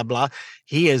blah, blah, blah.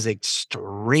 He is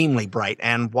extremely bright.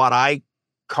 And what I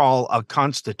call a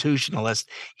constitutionalist,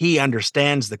 he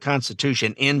understands the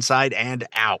Constitution inside and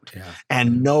out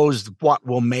and knows what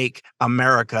will make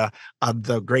America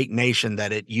the great nation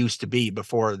that it used to be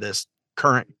before this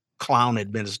current clown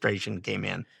administration came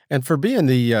in. And for being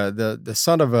the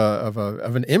son of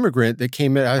an immigrant that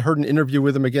came in, I heard an interview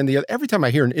with him again. Every time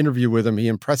I hear an interview with him, he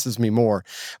impresses me more.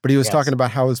 But he was talking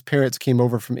about how his parents came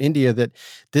over from India that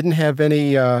didn't have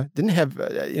any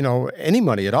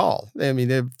money at all. I mean,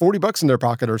 they had $40 in their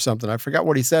pocket or something. I forgot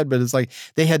what he said, but it's like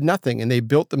they had nothing, and they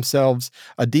built themselves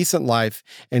a decent life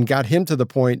and got him to the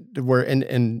point where,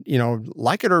 and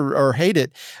like it or hate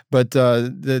it, but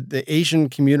the Asian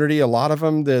community, a lot of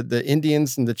them, the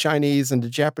Indians and the Chinese and the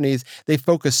Japanese, they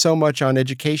focus so much on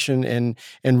education and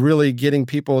really getting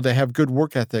people to have good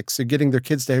work ethics, and getting their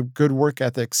kids to have good work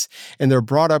ethics, and they're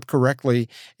brought up correctly.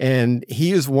 And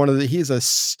he is he's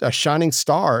a shining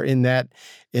star in that,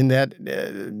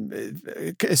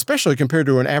 especially compared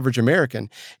to an average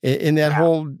American, in that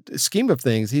whole scheme of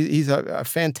things. He's a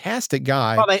fantastic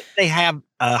guy. Well, they have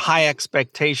high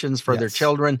expectations for their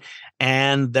children,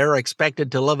 and they're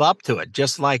expected to live up to it,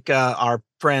 just like our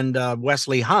friend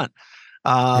Wesley Hunt.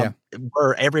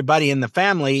 Where everybody in the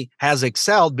family has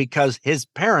excelled because his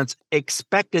parents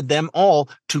expected them all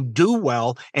to do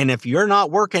well. And if you're not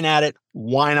working at it,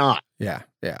 why not? Yeah.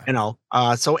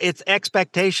 So it's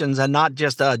expectations and not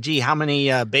just, gee, how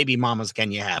many baby mamas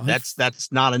can you have? That's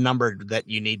not a number that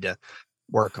you need to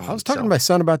work on. I was talking to my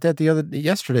son about that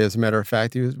yesterday, as a matter of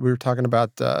fact. We were talking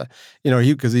about,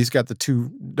 because he's got the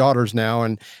 2 daughters now,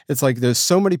 and it's like there's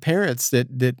so many parents that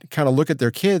kind of look at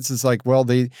their kids. It's like, well,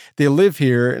 they live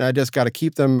here, and I just got to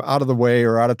keep them out of the way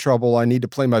or out of trouble. I need to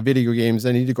play my video games.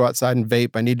 I need to go outside and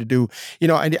vape. I need to do,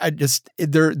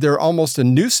 they're almost a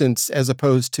nuisance as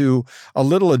opposed to a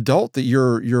little adult that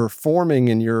you're forming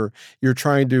and you're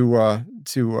trying to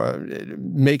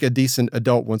make a decent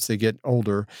adult once they get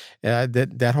older.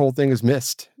 That whole thing is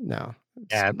missed now.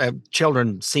 Yeah,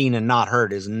 children seen and not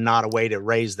heard is not a way to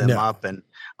raise them up. And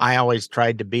I always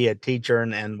tried to be a teacher.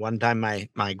 And one time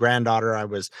my granddaughter,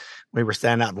 we were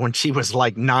standing up when she was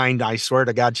like 9. I swear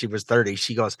to God, she was 30.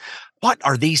 She goes, "What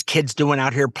are these kids doing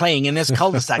out here playing in this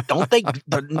cul-de-sac? Don't they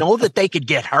know that they could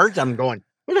get hurt?" I'm going,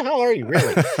 "Who the hell are you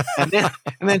really?" and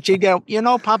then she'd go,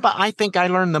 "Papa, I think I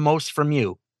learned the most from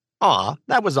you." Aw,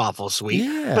 that was awful sweet.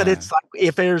 Yeah. But it's like,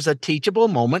 if there's a teachable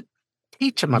moment,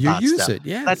 teach them about use stuff. it,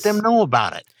 yes. Let them know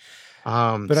about it.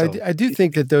 But I do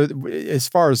think that as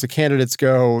far as the candidates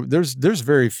go, there's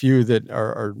very few that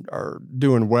are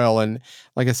doing well. And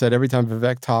like I said, every time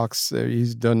Vivek talks,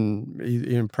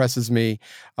 he impresses me.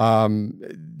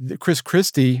 Chris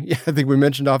Christie, I think we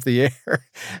mentioned off the air,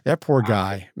 that poor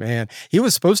guy, man. He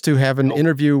was supposed to have an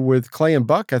interview with Clay and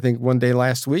Buck, I think, one day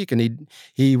last week, and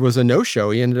he was a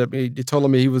no-show. He told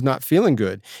him he was not feeling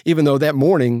good, even though that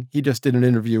morning he just did an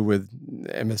interview with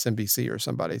MSNBC or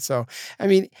somebody. So, I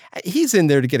mean, he's in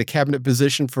there to get a cabinet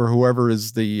position for whoever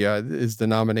is the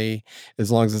nominee,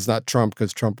 as long as it's not Trump,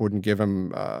 because Trump wouldn't give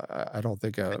him, I don't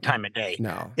think, a time of day.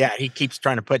 No. Yeah, he keeps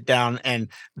trying to put down, and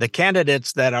the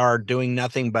candidates that are doing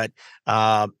nothing but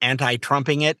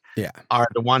anti-Trumping it are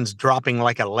the ones dropping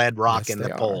like a lead rock in the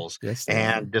polls. Yes,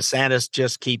 and DeSantis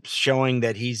just keeps showing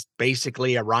that he's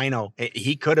basically a rhino.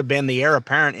 He could have been the heir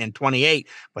apparent in 28,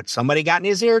 but somebody got in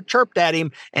his ear, chirped at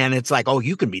him, and it's like, "Oh,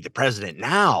 you can be the president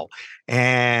now."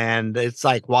 And it's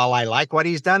like, while I like what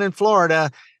he's done in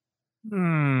Florida,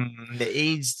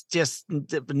 he's just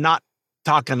not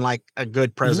talking like a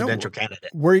good presidential candidate.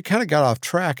 Where he kind of got off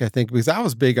track, I think, because I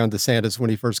was big on DeSantis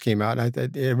when he first came out.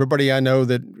 And everybody I know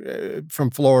that from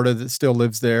Florida that still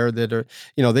lives there, that are,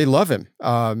 they love him.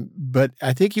 But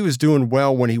I think he was doing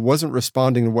well when he wasn't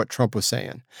responding to what Trump was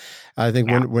saying. I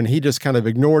think when he just kind of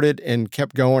ignored it and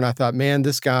kept going, I thought, man,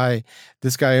 this guy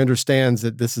understands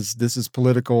that this is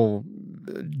political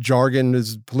jargon,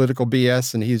 is political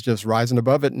BS, and he's just rising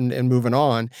above it and moving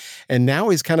on. And now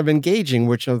he's kind of engaging,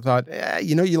 which I thought,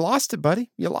 you lost it, buddy.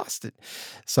 You lost it.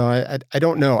 So I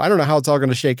don't know. I don't know how it's all going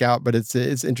to shake out, but it's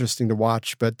interesting to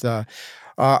watch. But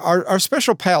our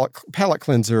special palate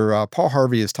cleanser, Paul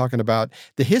Harvey, is talking about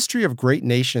the history of great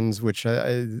nations, which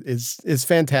is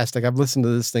fantastic. I've listened to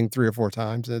this thing 3 or 4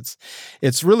 times.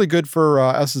 It's really good for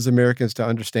us as Americans to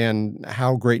understand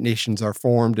how great nations are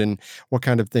formed and what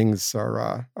kind of things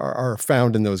are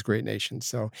found in those great nations.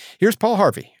 So here's Paul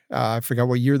Harvey. I forgot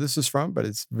what year this is from, but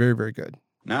it's very, very good.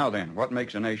 Now then, what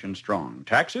makes a nation strong?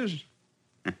 Taxes?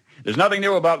 There's nothing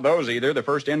new about those either. The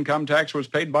first income tax was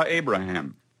paid by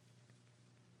Abraham.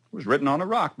 It was written on a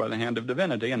rock by the hand of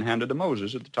divinity and handed to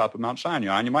Moses at the top of Mount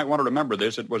Sinai. And you might want to remember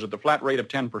this. It was at the flat rate of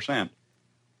 10%.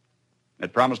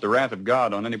 It promised the wrath of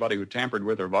God on anybody who tampered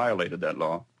with or violated that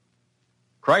law.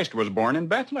 Christ was born in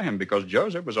Bethlehem because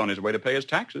Joseph was on his way to pay his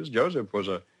taxes. Joseph was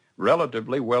a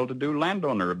relatively well-to-do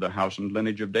landowner of the house and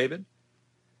lineage of David.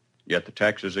 Yet the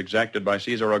taxes exacted by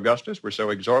Caesar Augustus were so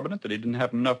exorbitant that he didn't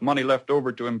have enough money left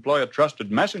over to employ a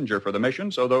trusted messenger for the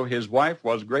mission, so though his wife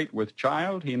was great with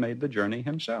child, he made the journey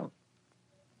himself.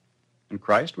 And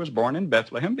Christ was born in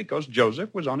Bethlehem because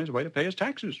Joseph was on his way to pay his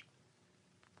taxes.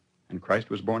 And Christ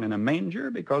was born in a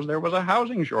manger because there was a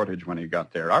housing shortage when he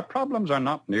got there. Our problems are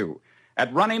not new.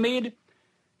 At Runnymede,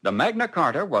 the Magna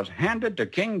Carta was handed to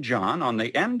King John on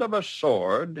the end of a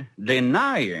sword,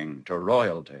 denying to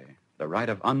royalty the right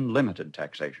of unlimited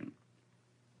taxation.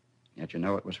 Yet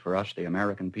it was for us, the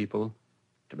American people,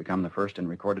 to become the first in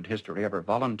recorded history ever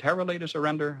voluntarily to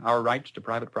surrender our rights to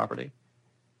private property.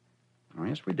 Oh,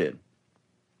 yes, we did.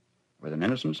 With an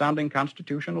innocent-sounding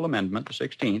constitutional amendment, the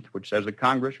 16th, which says that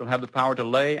Congress shall have the power to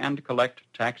lay and collect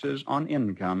taxes on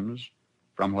incomes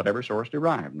from whatever source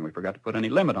derived. And we forgot to put any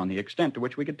limit on the extent to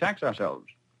which we could tax ourselves.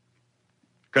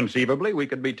 Conceivably, we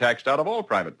could be taxed out of all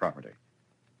private property.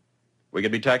 We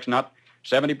could be taxed not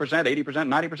 70%, 80%,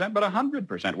 90%, but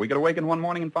 100%. We could awaken one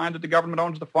morning and find that the government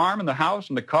owns the farm and the house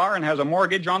and the car and has a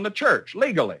mortgage on the church,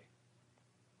 legally.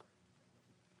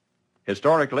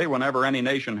 Historically, whenever any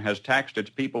nation has taxed its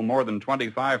people more than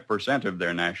 25% of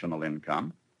their national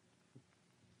income,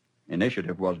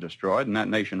 initiative was destroyed and that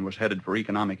nation was headed for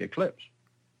economic eclipse.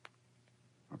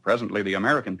 Presently, the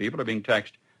American people are being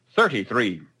taxed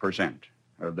 33%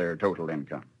 of their total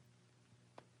income.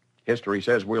 History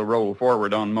says we'll roll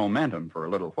forward on momentum for a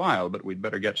little while, but we'd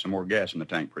better get some more gas in the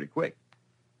tank pretty quick.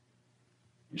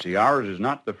 You see, ours is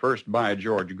not the first, by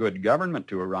George, good government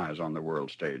to arise on the world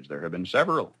stage. There have been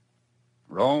several.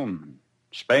 Rome,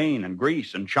 Spain, and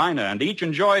Greece, and China, and each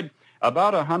enjoyed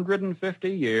about 150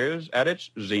 years at its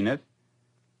zenith.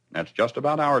 That's just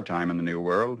about our time in the New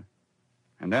World.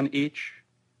 And then each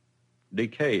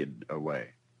decayed away.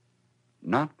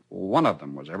 Not one of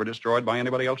them was ever destroyed by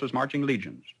anybody else's marching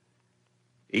legions.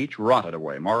 Each rotted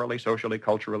away, morally, socially,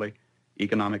 culturally,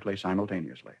 economically,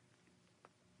 simultaneously.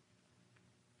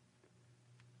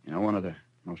 You know, one of the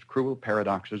most cruel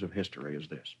paradoxes of history is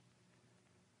this.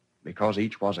 Because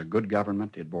each was a good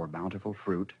government, it bore bountiful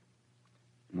fruit.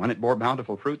 And when it bore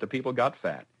bountiful fruit, the people got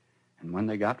fat. And when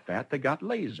they got fat, they got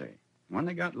lazy. When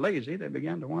they got lazy, they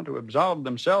began to want to absolve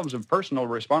themselves of personal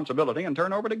responsibility and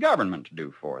turn over to government to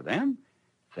do for them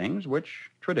things which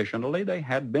traditionally they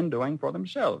had been doing for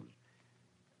themselves.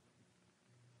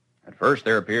 At first,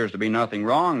 there appears to be nothing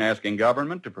wrong in asking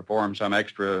government to perform some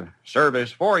extra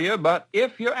service for you, but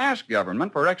if you ask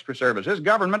government for extra services,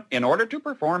 government, in order to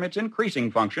perform its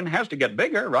increasing function, has to get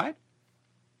bigger, right?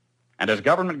 And as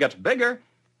government gets bigger,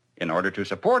 in order to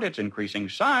support its increasing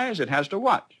size, it has to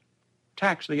what?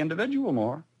 Tax the individual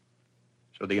more,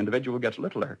 so the individual gets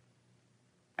littler.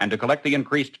 And to collect the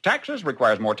increased taxes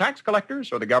requires more tax collectors,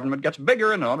 so the government gets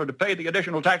bigger, and in order to pay the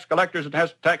additional tax collectors, it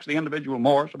has to tax the individual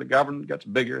more, so the government gets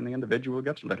bigger and the individual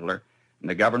gets littler. And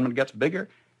the government gets bigger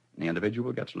and the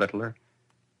individual gets littler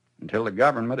until the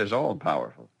government is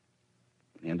all-powerful.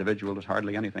 The individual is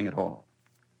hardly anything at all.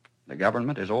 The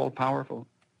government is all-powerful.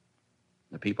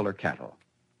 The people are cattle.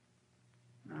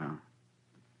 Now,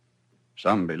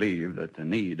 some believe that the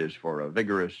need is for a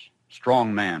vigorous,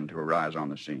 strong man to arise on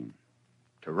the scene,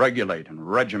 to regulate and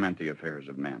regiment the affairs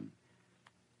of men.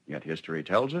 Yet history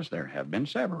tells us there have been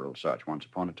several such. Once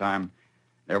upon a time,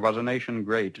 there was a nation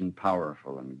great and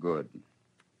powerful and good.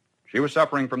 She was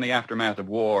suffering from the aftermath of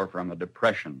war, from a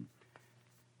depression.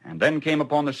 And then came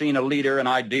upon the scene a leader, an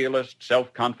idealist,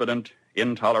 self-confident,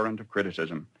 intolerant of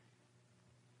criticism.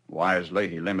 Wisely,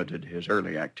 he limited his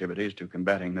early activities to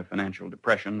combating the financial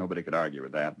depression. Nobody could argue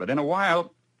with that. But in a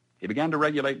while, he began to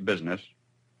regulate business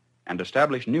and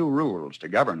establish new rules to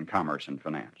govern commerce and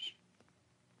finance.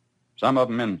 Some of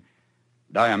them in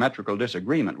diametrical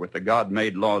disagreement with the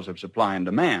God-made laws of supply and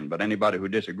demand, but anybody who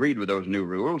disagreed with those new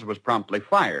rules was promptly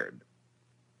fired.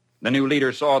 The new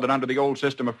leader saw that under the old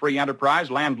system of free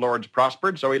enterprise, landlords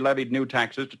prospered, so he levied new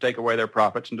taxes to take away their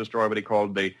profits and destroy what he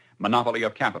called the monopoly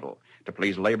of capital. To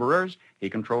please laborers, he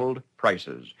controlled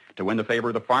prices. To win the favor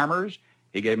of the farmers,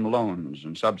 he gave them loans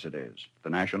and subsidies. The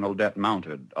national debt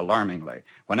mounted alarmingly.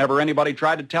 Whenever anybody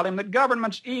tried to tell him that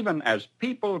governments, even as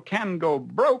people, can go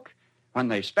broke when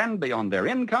they spend beyond their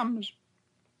incomes,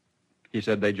 he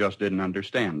said they just didn't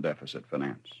understand deficit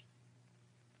finance.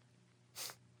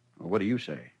 Well, what do you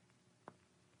say?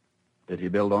 Did he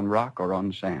build on rock or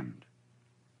on sand?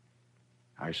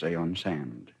 I say on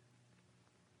sand.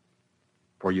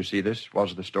 For you see, this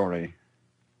was the story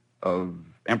of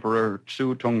Emperor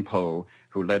Tsu Tungpo,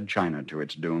 who led China to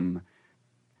its doom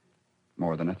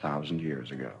more than 1,000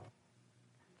 years ago.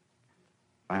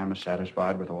 I am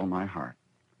satisfied with all my heart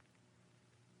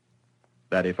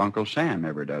that if Uncle Sam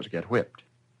ever does get whipped,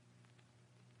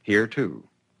 here, too,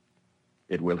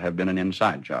 it will have been an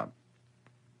inside job.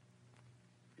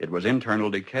 It was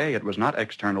internal decay. It was not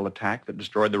external attack that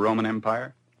destroyed the Roman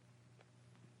Empire.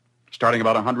 Starting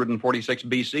about 146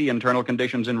 B.C., internal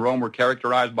conditions in Rome were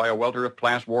characterized by a welter of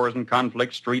class wars and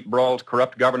conflicts, street brawls,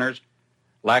 corrupt governors,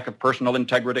 lack of personal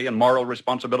integrity and moral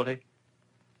responsibility.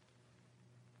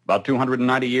 About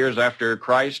 290 years after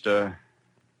Christ, a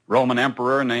Roman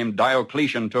emperor named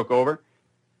Diocletian took over.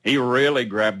 He really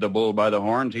grabbed the bull by the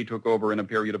horns. He took over in a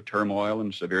period of turmoil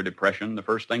and severe depression. The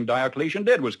first thing Diocletian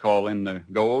did was call in the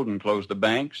gold and close the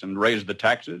banks and raise the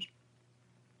taxes.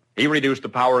 He reduced the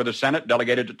power of the Senate,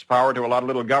 delegated its power to a lot of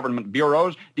little government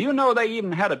bureaus. Do you know they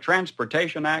even had a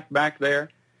Transportation Act back there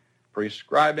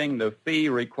prescribing the fee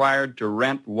required to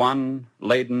rent one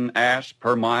laden ass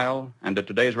per mile? And at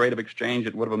today's rate of exchange,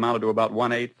 it would have amounted to about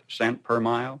 1/8 cent per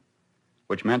mile,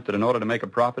 which meant that in order to make a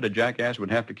profit, a jackass would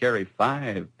have to carry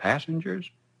 5 passengers.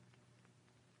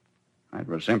 That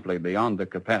was simply beyond the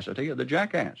capacity of the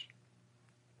jackass.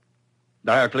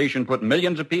 Diocletian put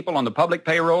millions of people on the public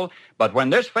payroll, but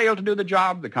when this failed to do the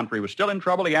job, the country was still in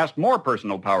trouble. He asked more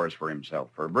personal powers for himself.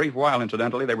 For a brief while,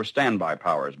 incidentally, they were standby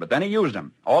powers, but then he used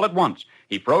them all at once.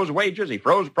 He froze wages, he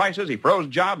froze prices, he froze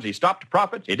jobs, he stopped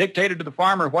profits, he dictated to the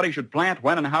farmer what he should plant,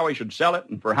 when and how he should sell it,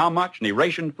 and for how much, and he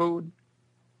rationed food.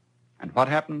 And what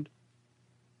happened?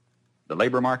 The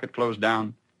labor market closed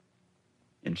down.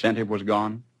 Incentive was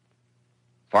gone.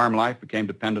 Farm life became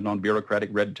dependent on bureaucratic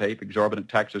red tape. Exorbitant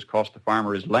taxes cost the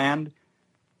farmer his land.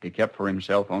 He kept for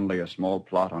himself only a small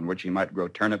plot on which he might grow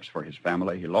turnips for his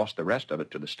family. He lost the rest of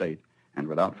it to the state. And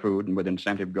without food and with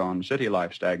incentive gone, city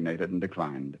life stagnated and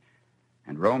declined.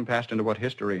 And Rome passed into what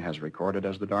history has recorded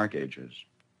as the Dark Ages,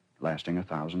 lasting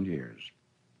 1,000 years.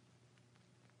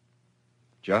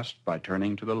 Just by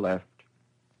turning to the left,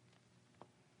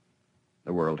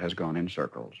 the world has gone in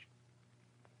circles.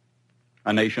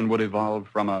 A nation would evolve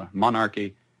from a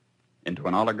monarchy into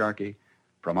an oligarchy,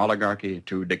 from oligarchy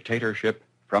to dictatorship,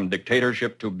 from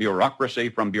dictatorship to bureaucracy,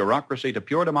 from bureaucracy to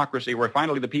pure democracy, where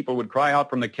finally the people would cry out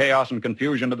from the chaos and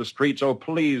confusion of the streets, "Oh,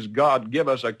 please, God, give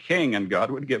us a king," and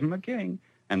God would give them a king,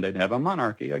 and they'd have a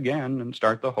monarchy again and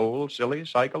start the whole silly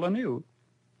cycle anew.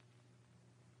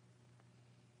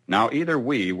 Now, either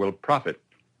we will profit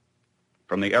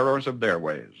from the errors of their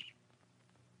ways,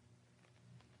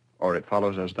 or it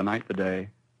follows as the night the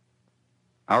day,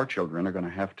 our children are going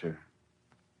to have to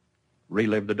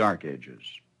relive the Dark Ages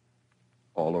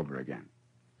all over again.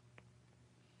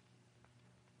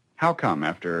 How come,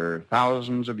 after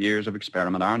thousands of years of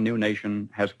experiment, our new nation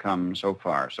has come so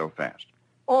far so fast?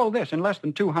 All this in less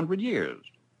than 200 years.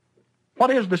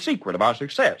 What is the secret of our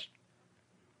success?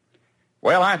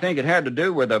 Well, I think it had to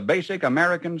do with a basic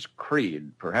American's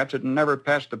creed. Perhaps it never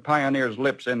passed the pioneer's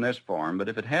lips in this form, but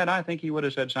if it had, I think he would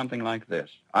have said something like this: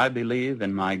 I believe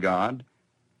in my God,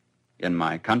 in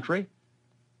my country,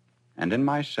 and in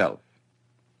myself.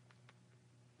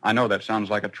 I know that sounds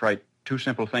like a trite, too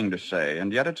simple thing to say,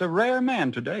 and yet it's a rare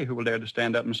man today who will dare to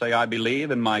stand up and say, I believe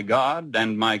in my God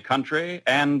and my country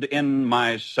and in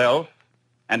myself,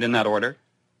 and in that order.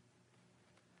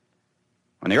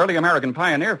 When the early American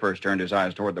pioneer first turned his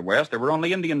eyes toward the West, there were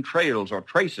only Indian trails, or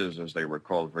traces as they were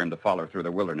called, for him to follow through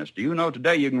the wilderness. Do you know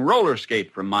today you can roller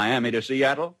skate from Miami to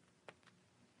Seattle?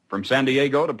 From San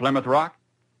Diego to Plymouth Rock?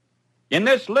 In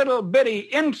this little bitty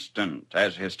instant,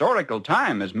 as historical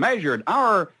time is measured,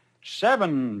 our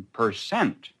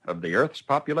 7% of the Earth's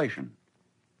population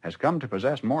has come to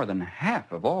possess more than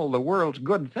half of all the world's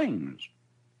good things.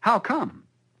 How come?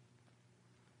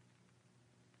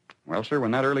 Well, sir,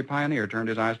 when that early pioneer turned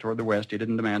his eyes toward the West, he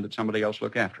didn't demand that somebody else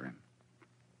look after him.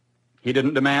 He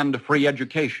didn't demand a free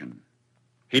education.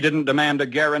 He didn't demand a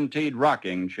guaranteed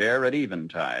rocking chair at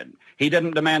eventide. He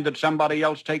didn't demand that somebody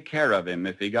else take care of him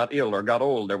if he got ill or got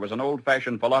old. There was an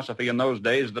old-fashioned philosophy in those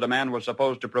days that a man was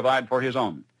supposed to provide for his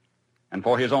own and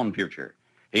for his own future.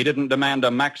 He didn't demand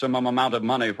a maximum amount of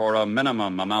money for a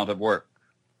minimum amount of work,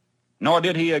 nor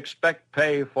did he expect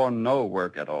pay for no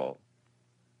work at all.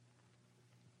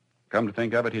 Come to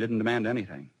think of it, he didn't demand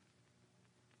anything.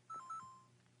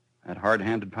 That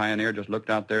hard-handed pioneer just looked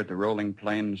out there at the rolling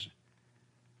plains,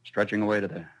 stretching away to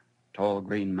the tall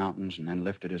green mountains, and then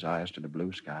lifted his eyes to the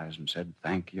blue skies and said,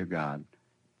 thank you, God.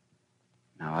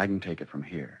 Now I can take it from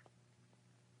here.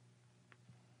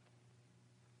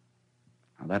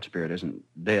 Now, that spirit isn't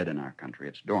dead in our country.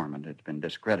 It's dormant. It's been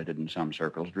discredited in some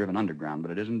circles, driven underground,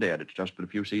 but it isn't dead. It's just that a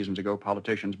few seasons ago,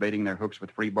 politicians baiting their hooks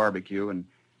with free barbecue and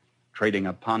trading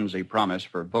a Ponzi promise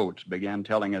for votes began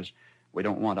telling us we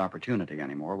don't want opportunity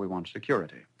anymore, we want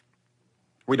security.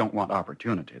 We don't want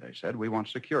opportunity, they said, we want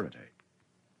security.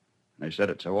 They said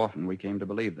it so often we came to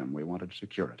believe them. We wanted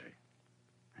security.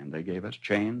 And they gave us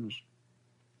chains,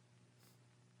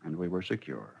 and we were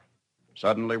secure.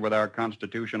 Suddenly, with our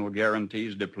constitutional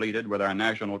guarantees depleted, with our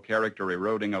national character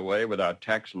eroding away, with our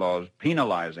tax laws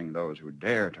penalizing those who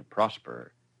dare to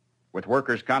prosper, with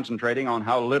workers concentrating on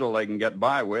how little they can get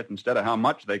by with instead of how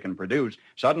much they can produce,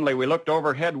 suddenly we looked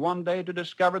overhead one day to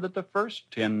discover that the first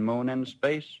tin moon in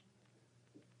space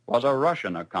was a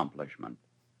Russian accomplishment,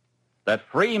 that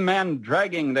free men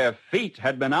dragging their feet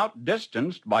had been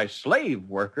outdistanced by slave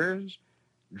workers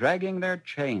dragging their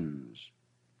chains,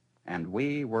 and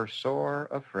we were sore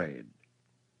afraid.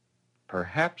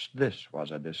 Perhaps this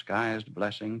was a disguised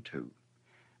blessing, too.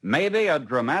 Maybe a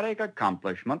dramatic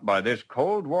accomplishment by this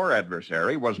Cold War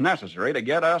adversary was necessary to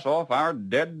get us off our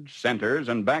dead centers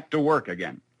and back to work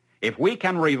again. If we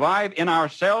can revive in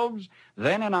ourselves,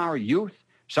 then in our youth,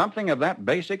 something of that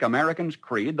basic American's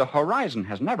creed, the horizon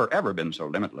has never, ever been so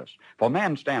limitless. For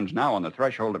man stands now on the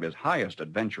threshold of his highest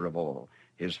adventure of all,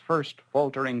 his first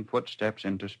faltering footsteps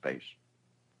into space.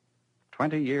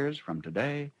 20 years from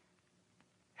today,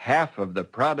 half of the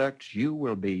products you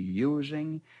will be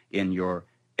using in your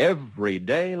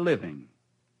everyday living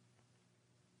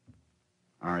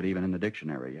aren't even in the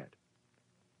dictionary yet.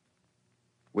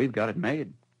 We've got it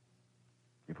made.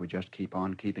 If we just keep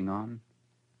on keeping on,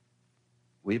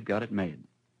 we've got it made.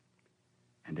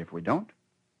 And if we don't,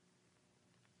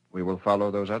 we will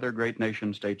follow those other great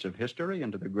nation-states of history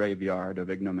into the graveyard of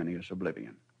ignominious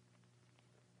oblivion.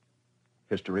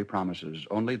 History promises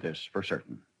only this for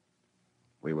certain.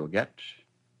 We will get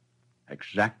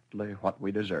exactly what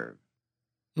we deserve.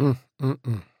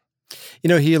 You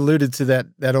know, he alluded to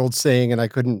that old saying, and I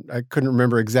couldn't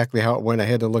remember exactly how it went. I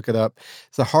had to look it up.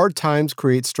 So hard times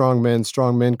create strong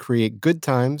men create good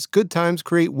times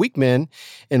create weak men,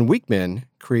 and weak men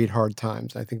create hard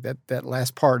times. I think that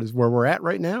last part is where we're at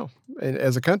right now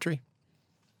as a country.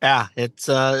 Yeah, it's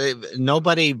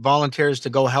nobody volunteers to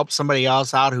go help somebody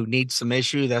else out who needs some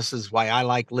issue. This is why I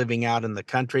like living out in the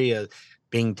country,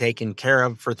 being taken care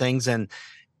of for things. And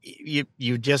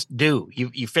you just do.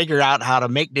 You figure out how to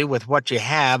make do with what you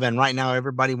have. And right now,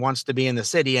 everybody wants to be in the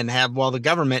city and have, well, the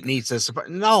government needs to support.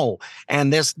 No.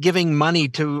 And this giving money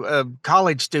to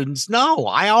college students. No,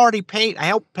 I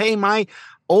helped pay my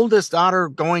oldest daughter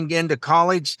going into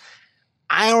college.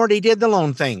 I already did the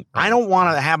loan thing. I don't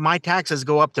want to have my taxes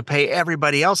go up to pay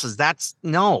everybody else's. That's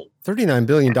no. $39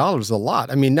 billion is a lot.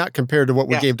 I mean, not compared to what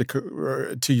we gave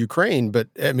to Ukraine, but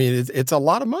I mean, it's a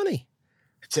lot of money.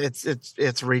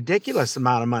 It's a ridiculous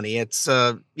amount of money. It's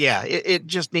it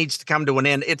just needs to come to an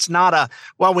end. It's not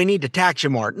we need to tax you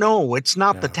more. No, it's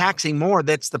not the taxing more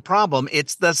that's the problem.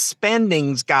 It's the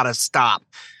spending's got to stop.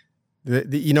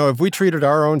 If we treated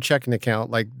our own checking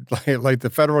account like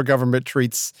the federal government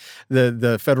treats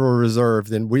the Federal Reserve,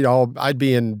 then I'd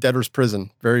be in debtor's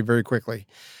prison very, very quickly,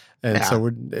 and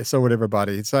so would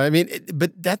everybody. So I mean,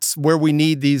 but that's where we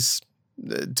need these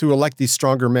to elect these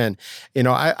stronger men. You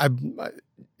know,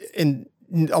 and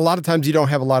a lot of times you don't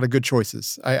have a lot of good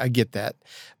choices. I get that.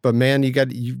 But man,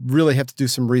 you really have to do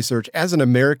some research. As an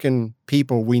American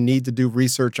people, we need to do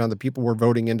research on the people we're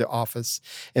voting into office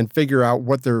and figure out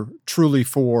what they're truly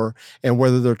for and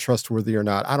whether they're trustworthy or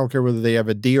not. I don't care whether they have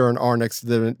a D or an R next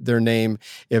to their name.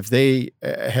 If they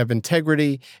have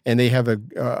integrity and they have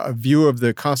a view of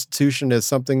the Constitution as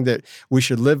something that we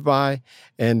should live by,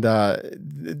 and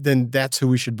then that's who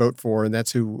we should vote for, and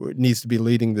that's who needs to be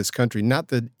leading this country, not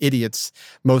the idiots,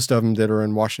 most of them that are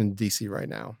in Washington, D.C. right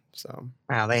now. So,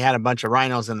 well, they had a bunch of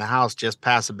rhinos in the House just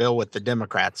pass a bill with the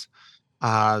Democrats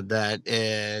that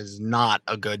is not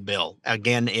a good bill.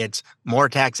 Again, it's more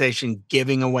taxation,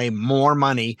 giving away more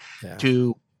money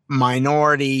to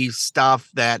minority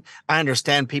stuff that I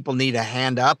understand people need a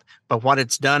hand up. But what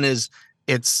it's done is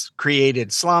it's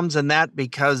created slums and that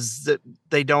because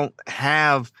they don't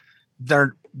have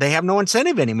they have no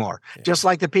incentive anymore. Just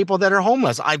like the people that are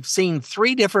homeless. I've seen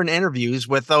 3 different interviews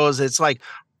with those. It's like,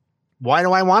 why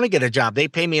do I want to get a job? They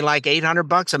pay me like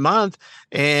 $800 a month,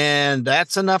 and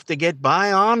that's enough to get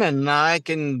by on. And I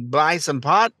can buy some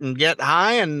pot and get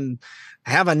high and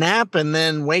have a nap and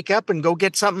then wake up and go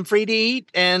get something free to eat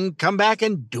and come back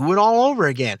and do it all over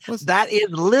again. That is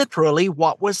literally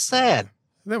what was said.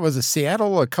 That was in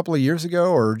Seattle a couple of years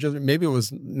ago, or just maybe it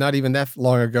was not even that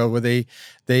long ago, where they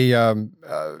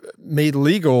made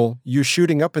legal you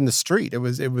shooting up in the street. It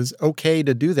was okay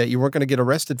to do that. You weren't going to get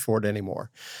arrested for it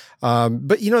anymore.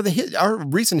 But you know, our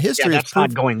recent history that's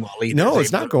not going well either. No,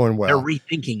 it's not going well. They're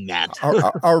rethinking that.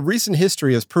 our recent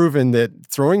history has proven that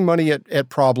throwing money at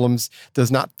problems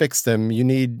does not fix them. You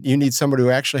need somebody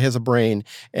who actually has a brain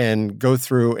and go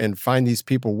through and find these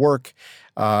people work.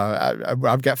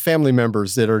 I've got family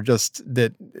members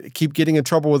that keep getting in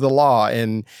trouble with the law,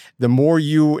 and the more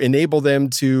you enable them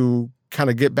to kind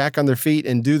of get back on their feet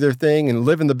and do their thing and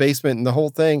live in the basement and the whole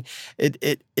thing,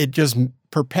 it just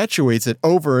perpetuates it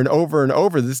over and over and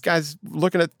over. This guy's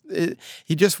looking at it,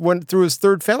 he just went through his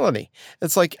 3rd felony.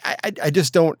 It's like I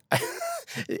just don't.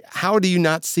 How do you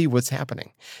not see what's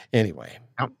happening? Anyway.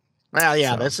 Well,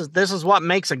 yeah, so. This is what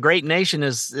makes a great nation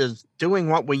is doing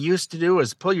what we used to do,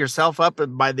 is pull yourself up,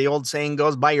 by the old saying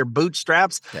goes, by your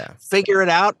bootstraps, figure it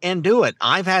out and do it.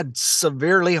 I've had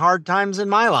severely hard times in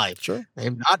my life. Sure.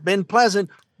 They've not been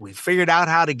pleasant. We figured out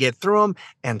how to get through them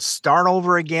and start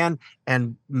over again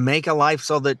and make a life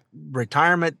so that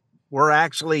retirement, we're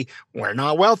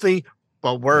not wealthy,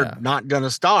 but we're not going to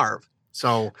starve.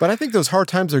 So, but I think those hard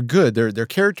times are good. They're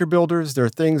character builders. They're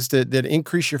things that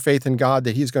increase your faith in God,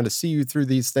 that He's going to see you through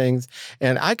these things.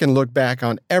 And I can look back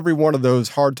on every one of those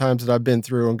hard times that I've been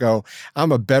through and go,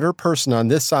 I'm a better person on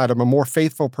this side. I'm a more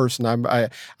faithful person. I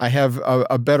have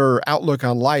a better outlook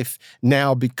on life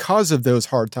now because of those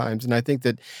hard times. And I think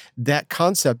that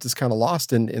concept is kind of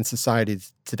lost in society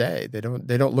today. They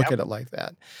don't look at it like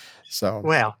that. So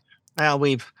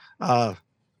we've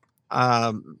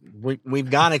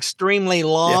gone extremely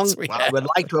long. Yes, I would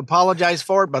like to apologize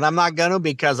for it, but I'm not going to,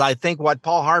 because I think what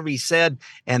Paul Harvey said,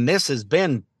 and this has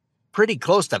been pretty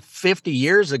close to 50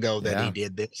 years ago that he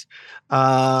did this,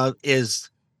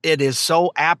 it is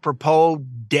so apropos,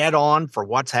 dead on for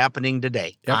what's happening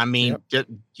today. Yep, I mean,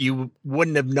 you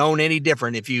wouldn't have known any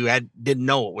different if you didn't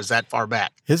know it was that far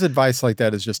back. His advice like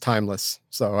that is just timeless.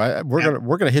 So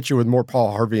we're gonna hit you with more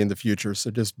Paul Harvey in the future. So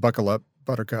just buckle up,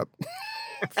 Buttercup.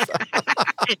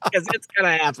 Because it's going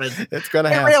to happen. It's going to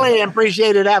happen. I really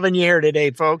appreciated having you here today,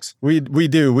 folks. We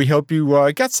do. We hope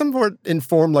you got some more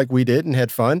informed like we did and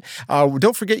had fun.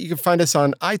 Don't forget, you can find us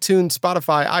on iTunes,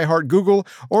 Spotify, iHeart, Google,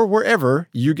 or wherever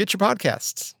you get your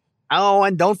podcasts. Oh,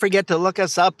 and don't forget to look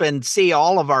us up and see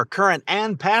all of our current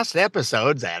and past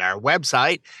episodes at our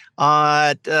website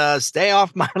at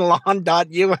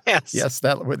stayoffmylawn.us. Yes,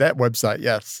 that website,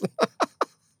 yes.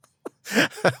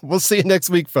 We'll see you next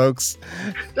week, folks.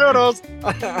 Doodles.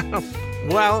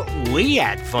 Well, we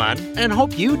had fun and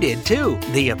hope you did too.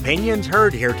 The opinions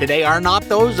heard here today are not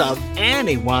those of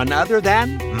anyone other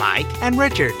than Mike and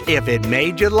Richard. If it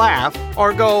made you laugh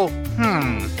or go,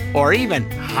 or even,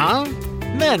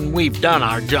 then we've done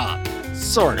our job.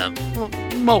 Sort of.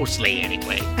 Mostly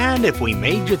anyway. And if we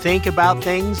made you think about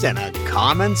things in a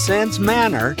common sense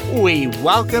manner, we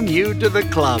welcome you to the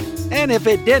club. And if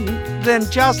it didn't,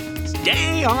 then just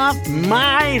stay off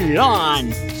my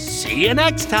lawn. See you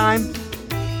next time.